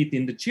cannot see it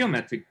in the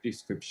geometric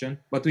description,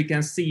 but we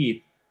can see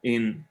it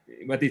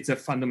but it's a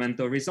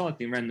fundamental result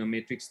in random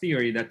matrix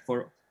theory that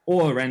for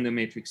all random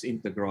matrix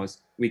integrals,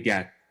 we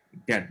get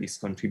this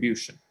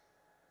contribution.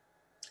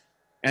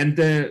 And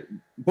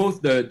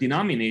both the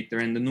denominator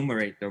and the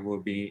numerator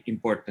will be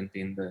important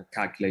in the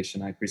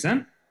calculation I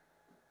present.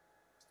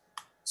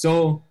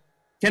 So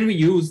can we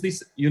use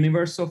this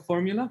universal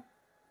formula?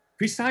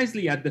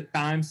 Precisely at the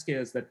time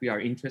scales that we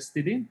are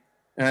interested in,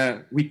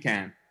 we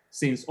can.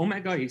 Since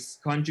omega is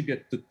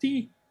conjugate to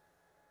t,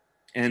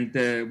 and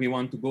we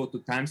want to go to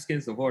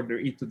timescales of order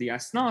e to the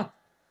s naught,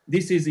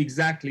 this is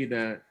exactly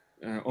the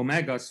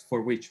omegas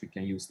for which we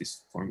can use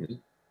this formula.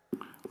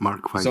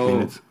 Mark,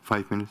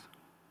 5 minutes.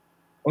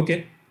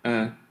 Okay,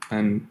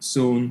 I'm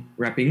soon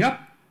wrapping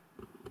up.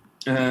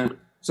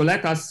 So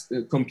let us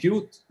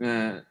compute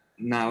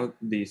now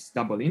this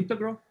double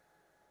integral.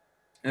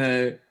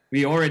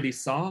 We already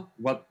saw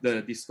what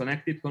the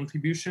disconnected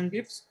contribution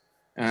gives.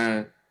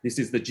 This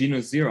is the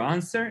genus zero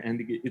answer, and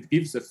it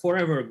gives a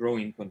forever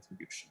growing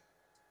contribution.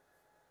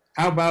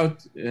 How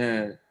about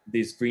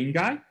this green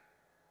guy?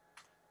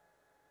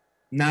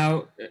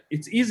 Now,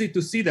 it's easy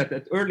to see that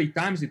at early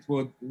times it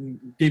would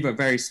give a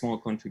very small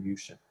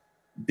contribution.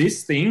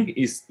 This thing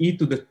is e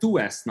to the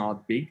 2s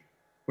naught big,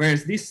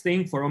 whereas this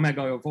thing for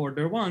omega of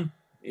order 1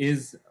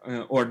 is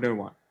order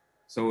 1.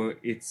 So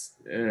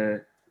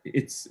the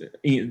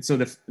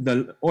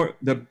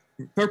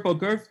purple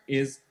curve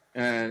is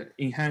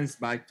enhanced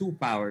by 2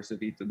 powers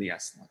of e to the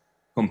s naught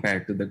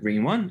compared to the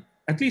green one,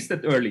 at least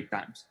at early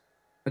times.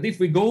 But if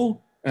we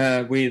go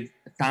with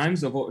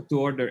times to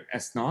order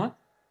s naught,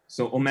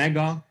 so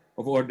omega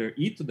of order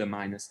e to the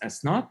minus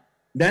s naught,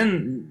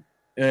 then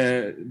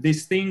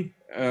this thing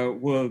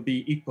will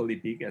be equally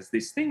big as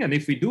this thing. And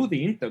if we do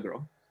the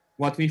integral,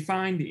 what we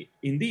find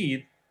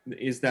indeed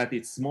is that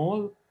it's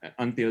small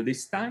until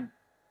this time,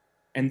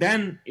 and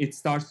then it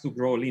starts to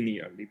grow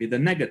linearly with a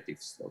negative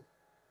slope.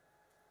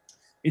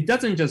 It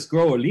doesn't just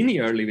grow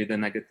linearly with a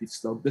negative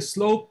slope. The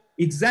slope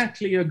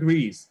exactly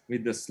agrees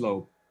with the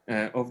slope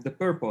of the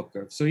purple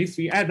curve. So if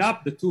we add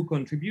up the two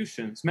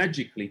contributions,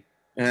 magically,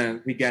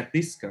 we get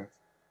this curve.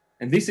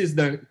 And this is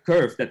the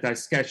curve that I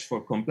sketched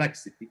for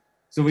complexity.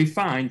 So we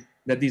find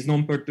that these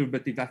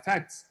non-perturbative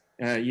effects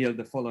yield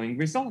the following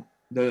result.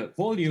 The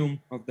volume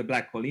of the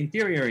black hole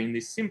interior in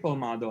this simple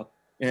model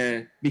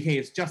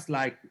behaves just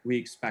like we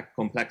expect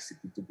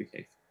complexity to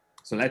behave.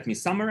 So let me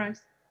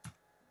summarize.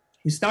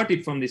 We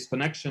started from this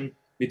connection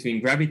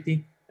between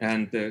gravity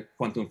and the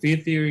quantum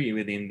field theory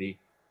within the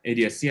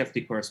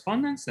ADS-CFT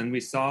correspondence, and we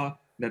saw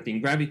that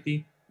in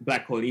gravity,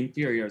 black hole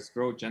interiors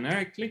grow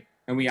generically,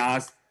 and we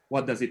asked,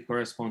 what does it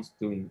correspond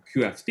to in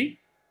QFT?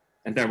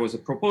 And there was a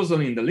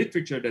proposal in the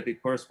literature that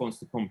it corresponds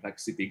to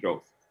complexity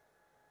growth.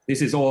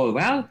 This is all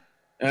well,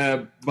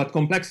 but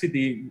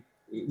complexity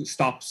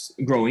stops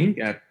growing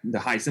at the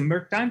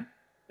Heisenberg time,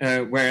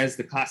 whereas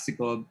the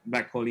classical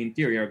black hole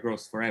interior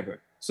grows forever.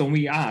 So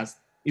we asked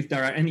if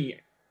there are any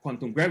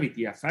quantum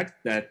gravity effects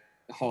that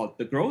halt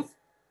the growth.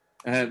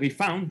 We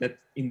found that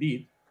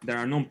indeed there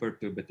are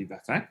non-perturbative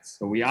effects.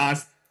 So we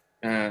asked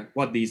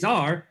what these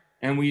are,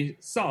 and we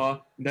saw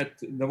that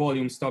the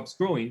volume stops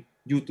growing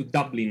due to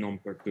doubly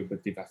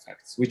non-perturbative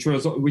effects, which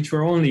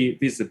were only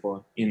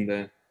visible in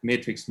the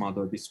matrix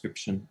model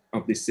description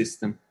of this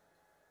system.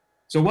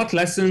 So what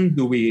lesson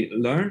do we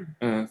learn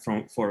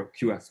for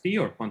QFT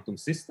or quantum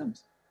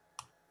systems?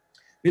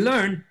 We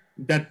learn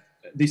that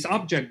this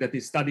object that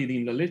is studied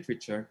in the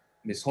literature,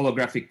 this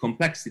holographic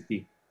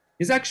complexity,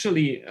 is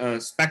actually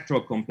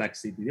spectral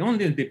complexity. It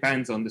only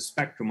depends on the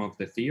spectrum of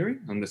the theory,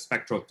 on the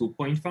spectral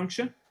two-point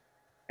function.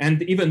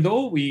 And even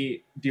though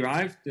we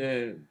derived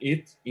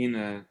it in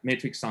a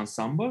matrix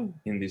ensemble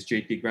in this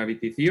JT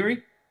gravity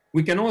theory,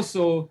 we can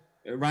also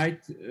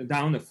write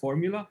down a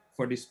formula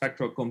for the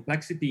spectral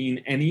complexity in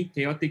any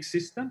chaotic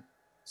system.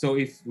 So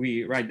if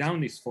we write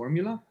down this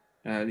formula,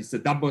 it's a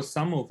double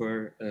sum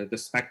over the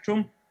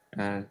spectrum.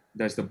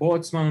 There's the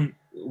Boltzmann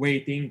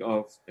weighting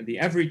of the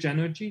average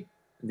energy,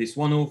 this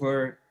 1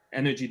 over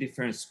energy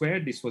difference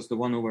squared. This was the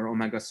 1 over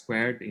omega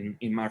squared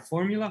in our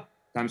formula,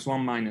 times 1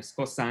 minus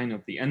cosine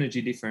of the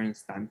energy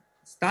difference times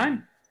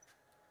time.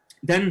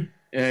 Then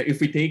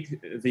if we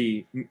take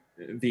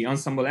the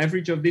ensemble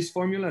average of this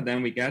formula,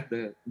 then we get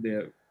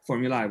the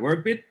formula I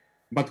work with.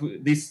 But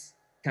this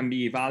can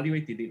be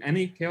evaluated in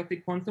any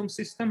chaotic quantum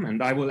system.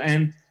 And I will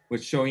end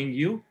with showing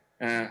you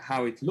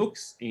how it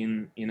looks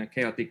in a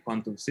chaotic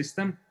quantum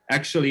system.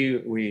 Actually,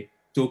 we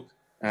took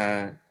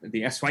the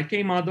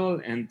SYK model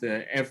and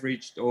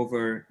averaged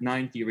over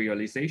 90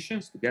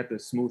 realizations to get a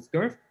smooth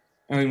curve.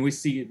 And we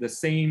see the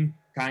same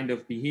kind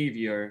of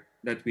behavior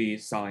that we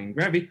saw in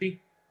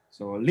gravity.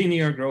 So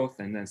linear growth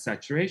and then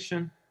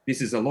saturation. This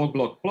is a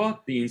log-log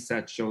plot. The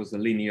inset shows a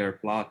linear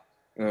plot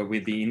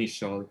with the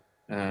initial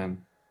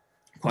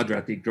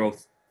quadratic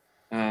growth.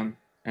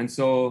 And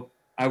so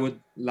I would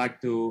like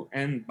to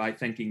end by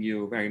thanking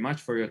you very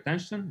much for your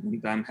attention,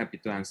 and I'm happy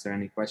to answer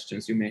any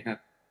questions you may have.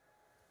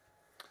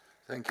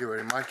 Thank you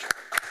very much.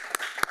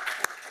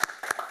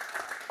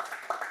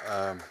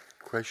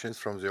 Questions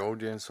from the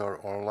audience or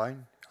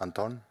online?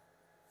 Anton?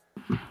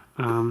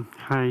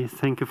 Hi,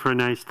 thank you for a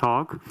nice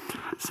talk.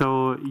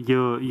 So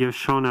you've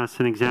shown us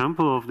an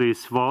example of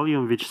this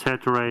volume which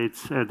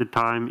saturates at the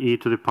time e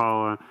to the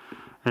power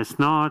s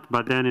naught,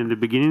 but then in the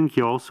beginning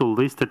you also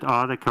listed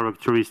other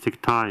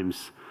characteristic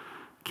times.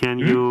 Can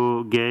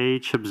you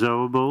gauge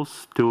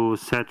observables to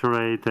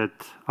saturate at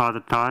other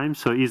times?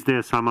 So is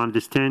there some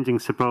understanding?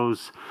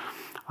 Suppose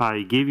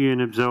I give you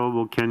an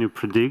observable, can you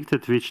predict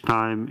at which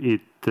time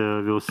it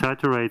will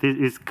saturate?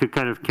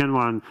 Can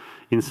one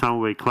in some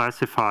way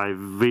classify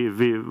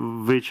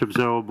which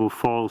observable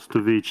falls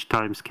to which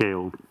time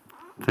scale?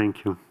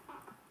 Thank you.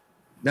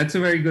 That's a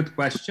very good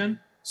question.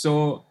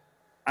 So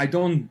I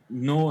don't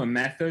know a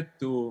method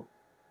to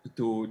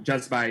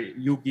just by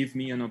you give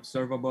me an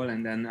observable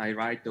and then I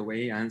right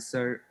away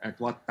answer at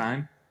what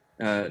time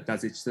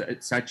does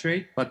it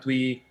saturate, but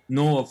we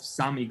know of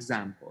some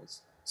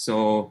examples.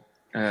 So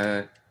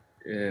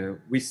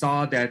we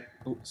saw that,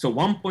 so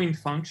 1-point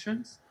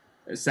functions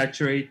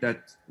saturate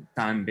at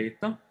time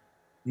beta.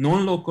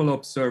 Non-local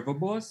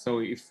observables, so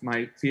if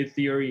my field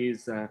theory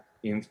is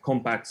in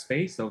compact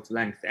space of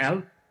length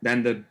L,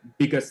 then the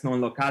biggest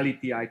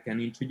non-locality I can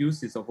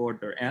introduce is of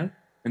order L,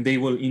 and they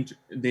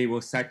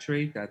will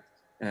saturate at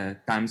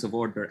times of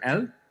order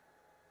L.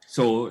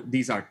 So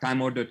these are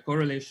time-ordered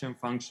correlation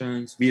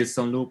functions,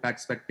 Wilson loop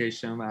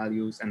expectation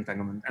values,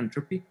 entanglement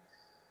entropy.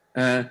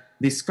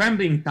 The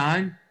scrambling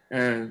time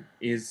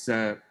is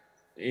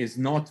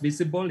not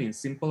visible in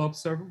simple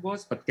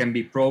observables, but can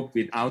be probed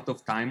with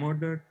out-of-time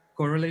ordered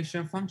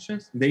correlation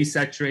functions. They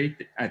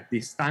saturate at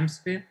this time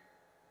scale.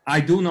 I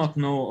do not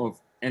know of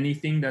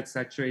anything that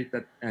saturates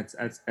at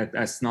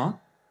S0,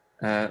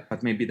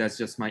 but maybe that's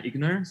just my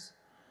ignorance.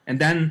 And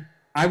then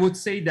I would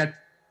say that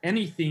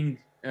anything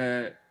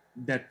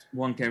that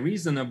one can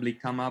reasonably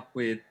come up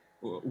with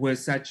will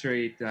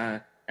saturate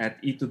at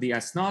e to the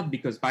S0,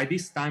 because by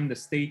this time the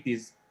state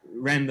is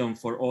random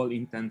for all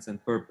intents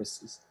and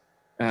purposes.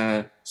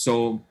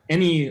 So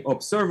any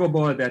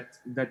observable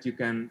that you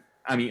can,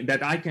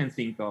 that I can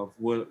think of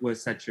will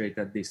saturate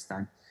at this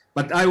time.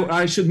 But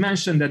I should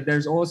mention that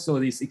there's also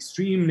this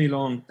extremely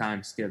long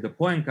time scale, the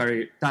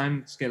Poincare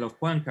time scale of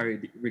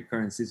Poincare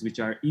recurrences, which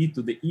are e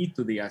to the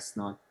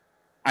S0.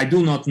 I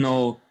do not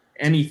know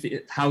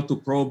how to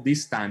probe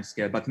this time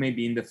scale, but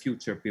maybe in the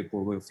future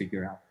people will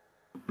figure out.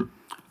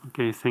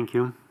 Okay, thank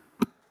you.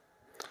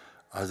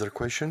 Other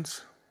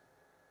questions?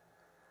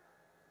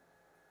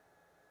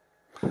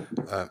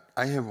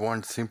 I have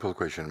one simple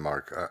question,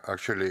 Mark.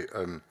 Actually,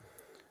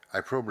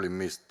 I probably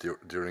missed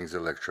during the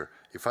lecture.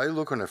 If I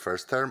look on the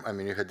first term,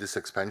 you had this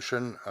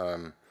expansion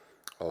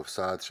of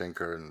Saad,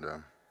 Schenker,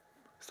 and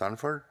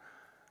Stanford.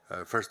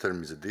 First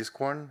term is a disk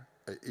one.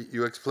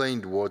 You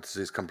explained what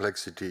this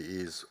complexity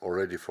is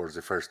already for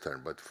the first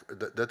term, but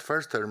that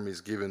first term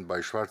is given by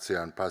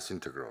Schwarzian path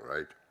integral,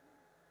 right?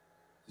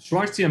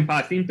 Schwarzian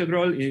path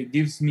integral, it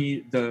gives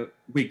me the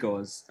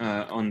wiggles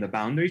on the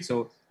boundary.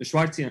 So the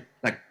Schwarzian,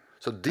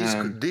 so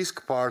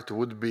disk part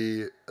would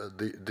be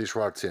the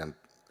Schwarzian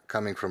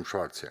coming from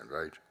Schwarzian,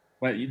 right?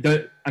 Well,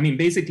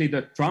 basically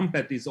the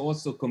trumpet is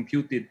also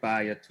computed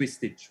by a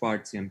twisted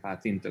Schwarzian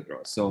path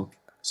integral. So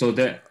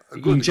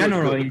in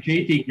general, in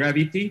JT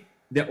gravity,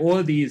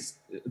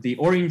 the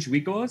orange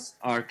wiggles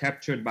are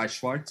captured by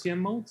Schwarzian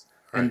modes,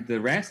 right, and the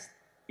rest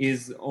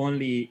is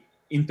only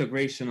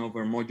integration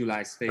over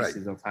moduli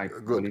spaces, right, of high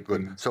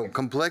good. So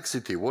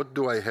complexity, what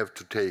do I have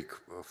to take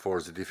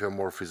for the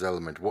diffeomorphism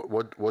element?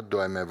 What do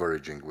I'm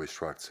averaging with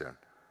Schwarzian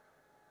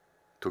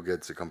to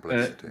get the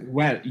complexity?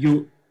 Well,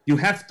 you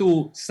have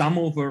to sum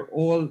over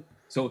all.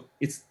 So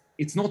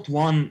it's not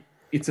one.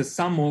 It's a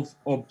sum of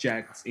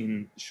objects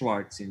in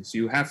Schwarzian. So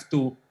you have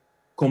to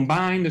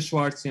combine the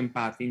Schwarzian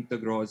path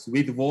integrals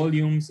with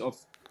volumes of.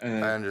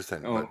 I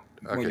understand, but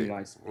okay,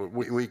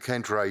 we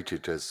can't write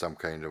it as some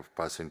kind of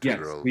path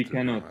integral. Yes, we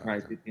cannot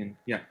write it in.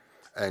 Yeah.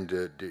 And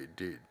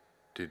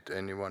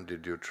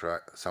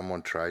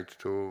someone tried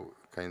to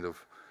kind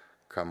of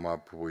come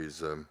up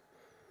with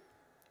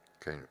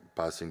kind of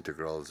path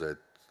integral that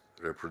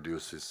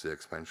reproduces the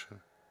expansion,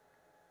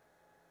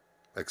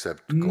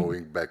 except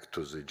going back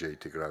to the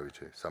JT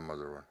gravity, some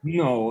other one?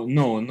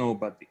 No,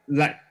 but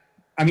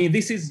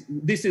this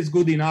is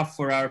good enough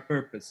for our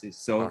purposes.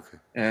 So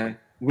okay.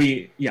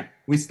 We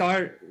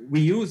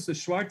use the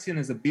Schwarzian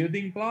as a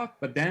building block,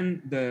 but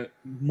then the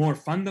more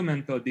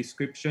fundamental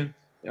description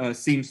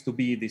seems to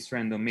be this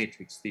random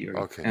matrix theory.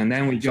 Okay. And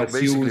then we just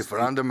basically use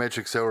random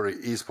matrix theory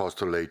is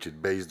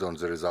postulated based on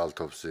the result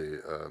of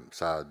the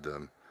Saad,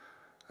 Schenker,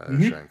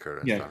 and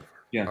Stanford.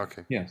 Yeah.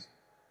 Okay. Yes.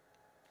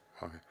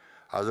 Okay.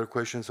 Other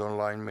questions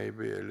online,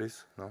 maybe,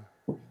 Elise? No?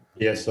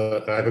 Yes, I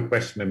have a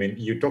question.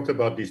 You talked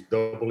about these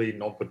doubly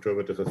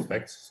non-perturbative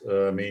effects.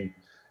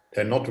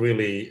 They're not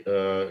really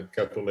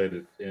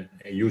calculated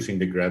using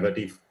the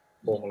gravity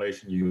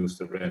formulation. You use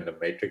the random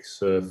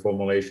matrix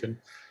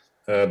formulation.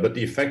 But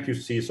the effect you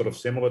see is sort of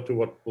similar to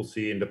what we'll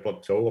see in the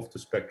plateau of the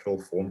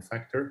spectral form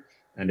factor.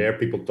 And there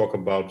people talk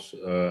about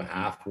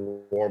half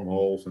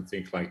wormholes and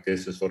things like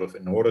this, as sort of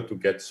in order to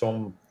get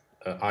some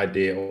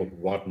idea of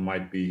what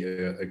might be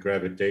a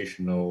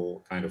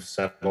gravitational kind of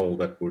saddle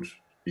that would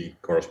be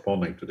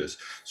corresponding to this.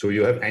 So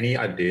you have any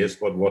ideas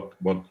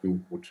what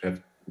you would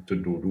have to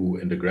do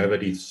in the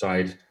gravity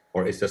side,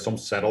 or is there some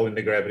saddle in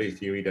the gravity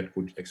theory that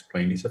could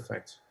explain these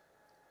effects?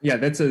 Yeah,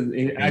 that's an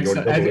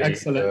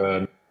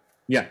excellent.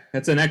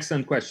 That's an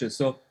excellent question.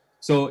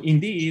 So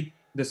indeed,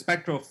 the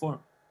spectral form.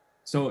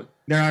 So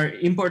there are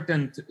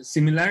important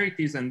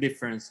similarities and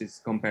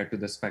differences compared to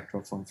the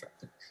spectral form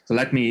factor. So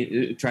let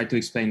me try to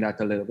explain that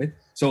a little bit.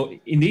 So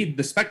indeed,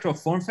 the spectral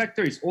form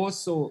factor is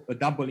also a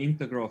double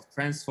integral of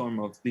transform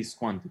of this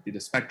quantity, the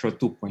spectral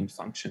two-point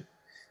function.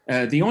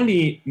 The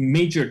only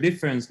major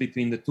difference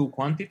between the two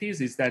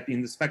quantities is that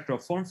in the spectral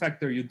form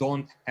factor, you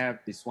don't have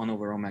this 1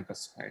 over omega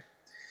squared.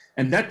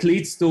 And that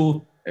leads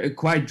to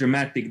quite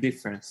dramatic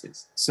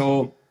differences.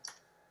 So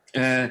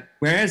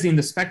whereas in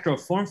the spectral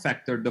form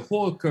factor, the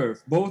whole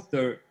curve, both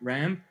the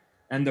ramp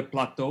and the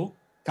plateau,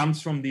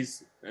 comes from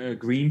this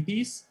green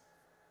piece,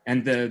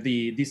 and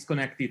the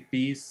disconnected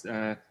piece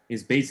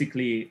is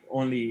basically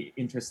only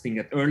interesting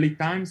at early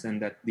times,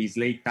 and at these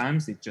late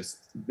times, it just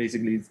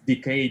basically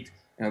decayed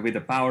with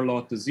the power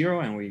law to 0,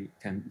 and we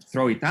can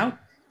throw it out.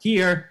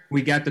 Here,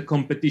 we get the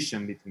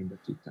competition between the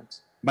two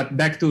terms. But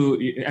back to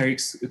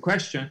Eric's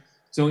question.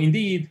 So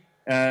indeed,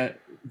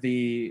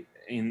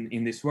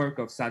 in this work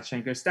of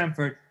Schenker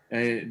Stanford,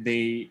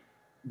 they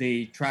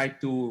try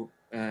to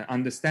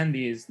understand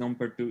these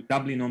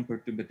doubly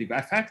non-perturbative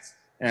effects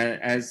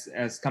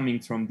as coming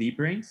from deep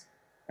brains.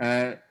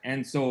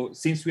 And so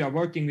since we are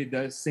working with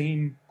the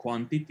same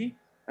quantity,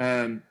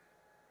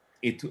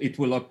 it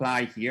will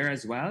apply here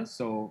as well.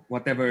 So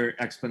whatever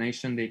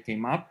explanation they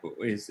came up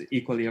is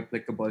equally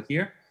applicable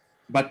here.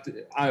 But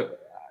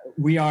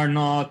we are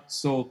not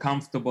so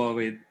comfortable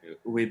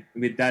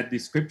with that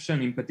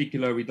description. In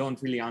particular, we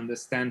don't really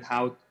understand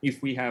how,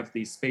 if we have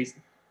these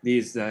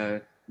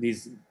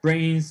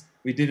brains,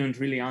 we didn't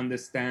really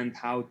understand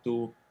how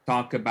to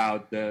talk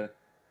about the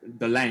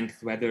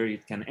length, whether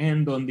it can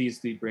end on these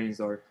deep brains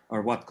or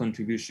what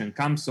contribution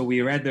comes. So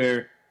we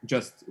rather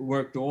just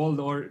worked all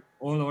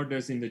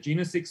orders in the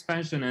genus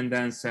expansion and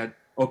then said,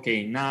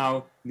 okay,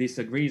 now this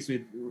agrees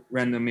with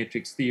random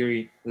matrix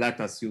theory. Let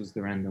us use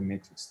the random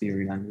matrix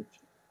theory language.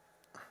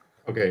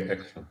 Okay,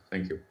 excellent.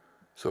 Thank you.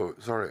 So,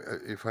 sorry,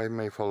 if I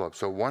may follow up.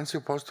 So once you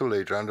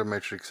postulate random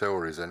matrix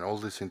theories and all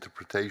this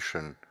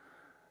interpretation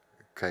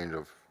kind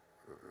of,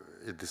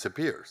 it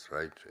disappears,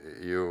 right?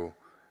 You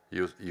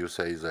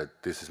say that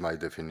this is my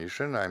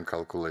definition, I'm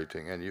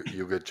calculating, and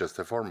you get just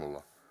a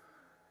formula.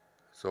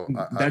 So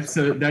that's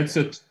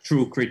a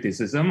true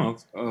criticism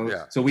of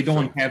yeah, so we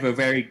don't have a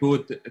very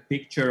good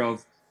picture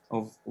of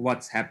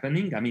what's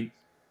happening. I mean,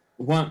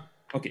 one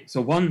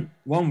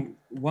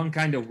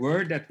kind of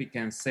word that we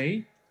can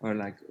say, or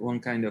like one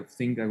kind of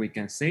thing that we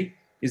can say,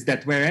 is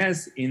that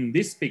whereas in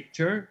this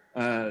picture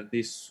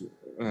this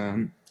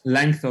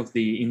length of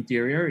the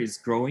interior is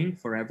growing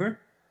forever,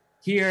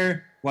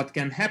 here what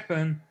can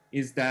happen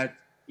is that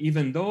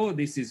even though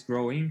this is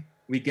growing,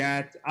 we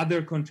get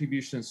other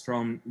contributions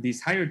from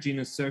these higher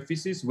genus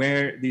surfaces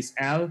where this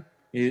L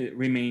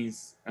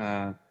remains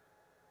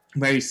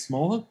very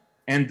small,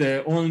 and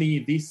only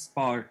this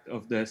part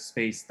of the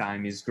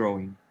space-time is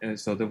growing.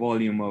 So the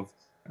volume of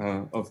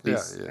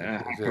this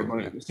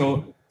hyperbolic.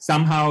 So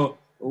somehow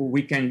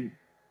we can,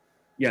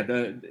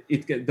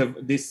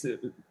 this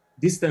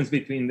distance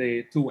between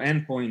the two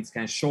endpoints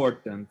can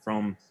shorten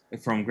from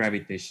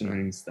gravitational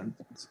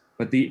instantaneous.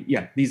 But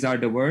these are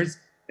the words.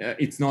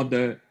 It's not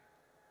the.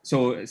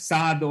 So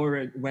SAD,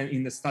 or when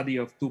in the study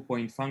of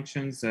 2-point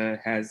functions,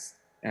 has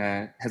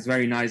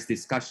very nice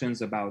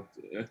discussions about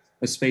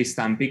a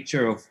space-time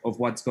picture of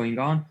what's going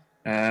on.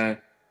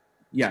 But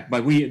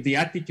the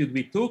attitude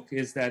we took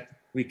is that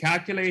we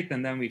calculate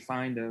and then we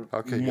find a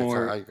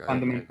more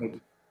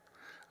fundamental.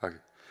 Okay.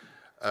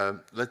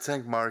 Let's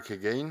thank Mark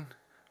again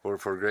for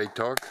a great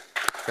talk.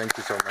 Thank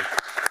you so much.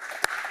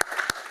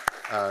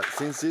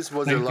 Since this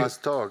was the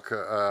last talk,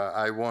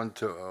 I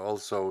want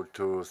also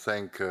to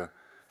thank,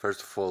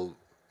 first of all,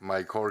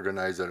 my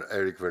co-organizer,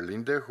 Eric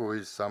Verlinde, who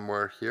is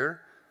somewhere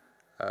here.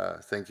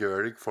 Thank you,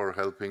 Eric, for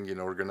helping in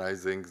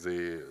organizing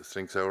the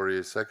string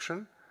theory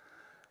section.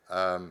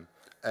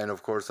 And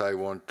of course, I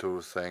want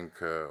to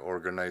thank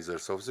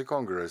organizers of the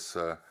Congress.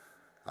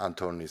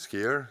 Anton is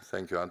here.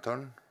 Thank you,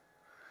 Anton.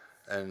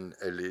 And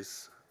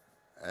Elise,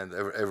 and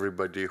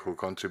everybody who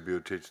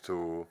contributed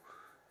to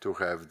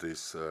have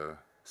this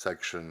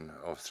section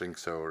of string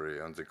theory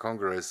on the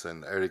Congress.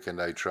 And Eric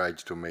and I tried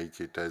to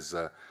make it as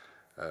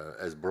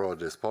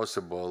broad as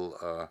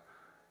possible.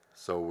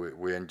 So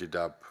we ended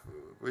up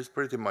with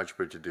pretty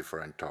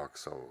different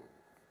talks. So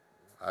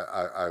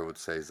I would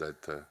say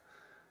that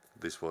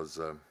this was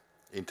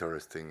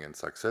interesting and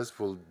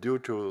successful due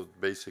to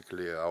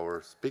basically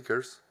our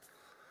speakers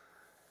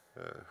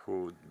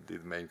who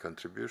did main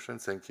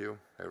contributions. Thank you,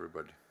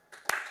 everybody.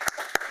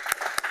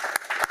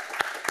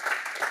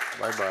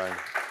 Bye-bye.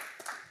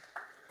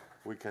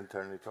 We can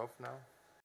turn it off now.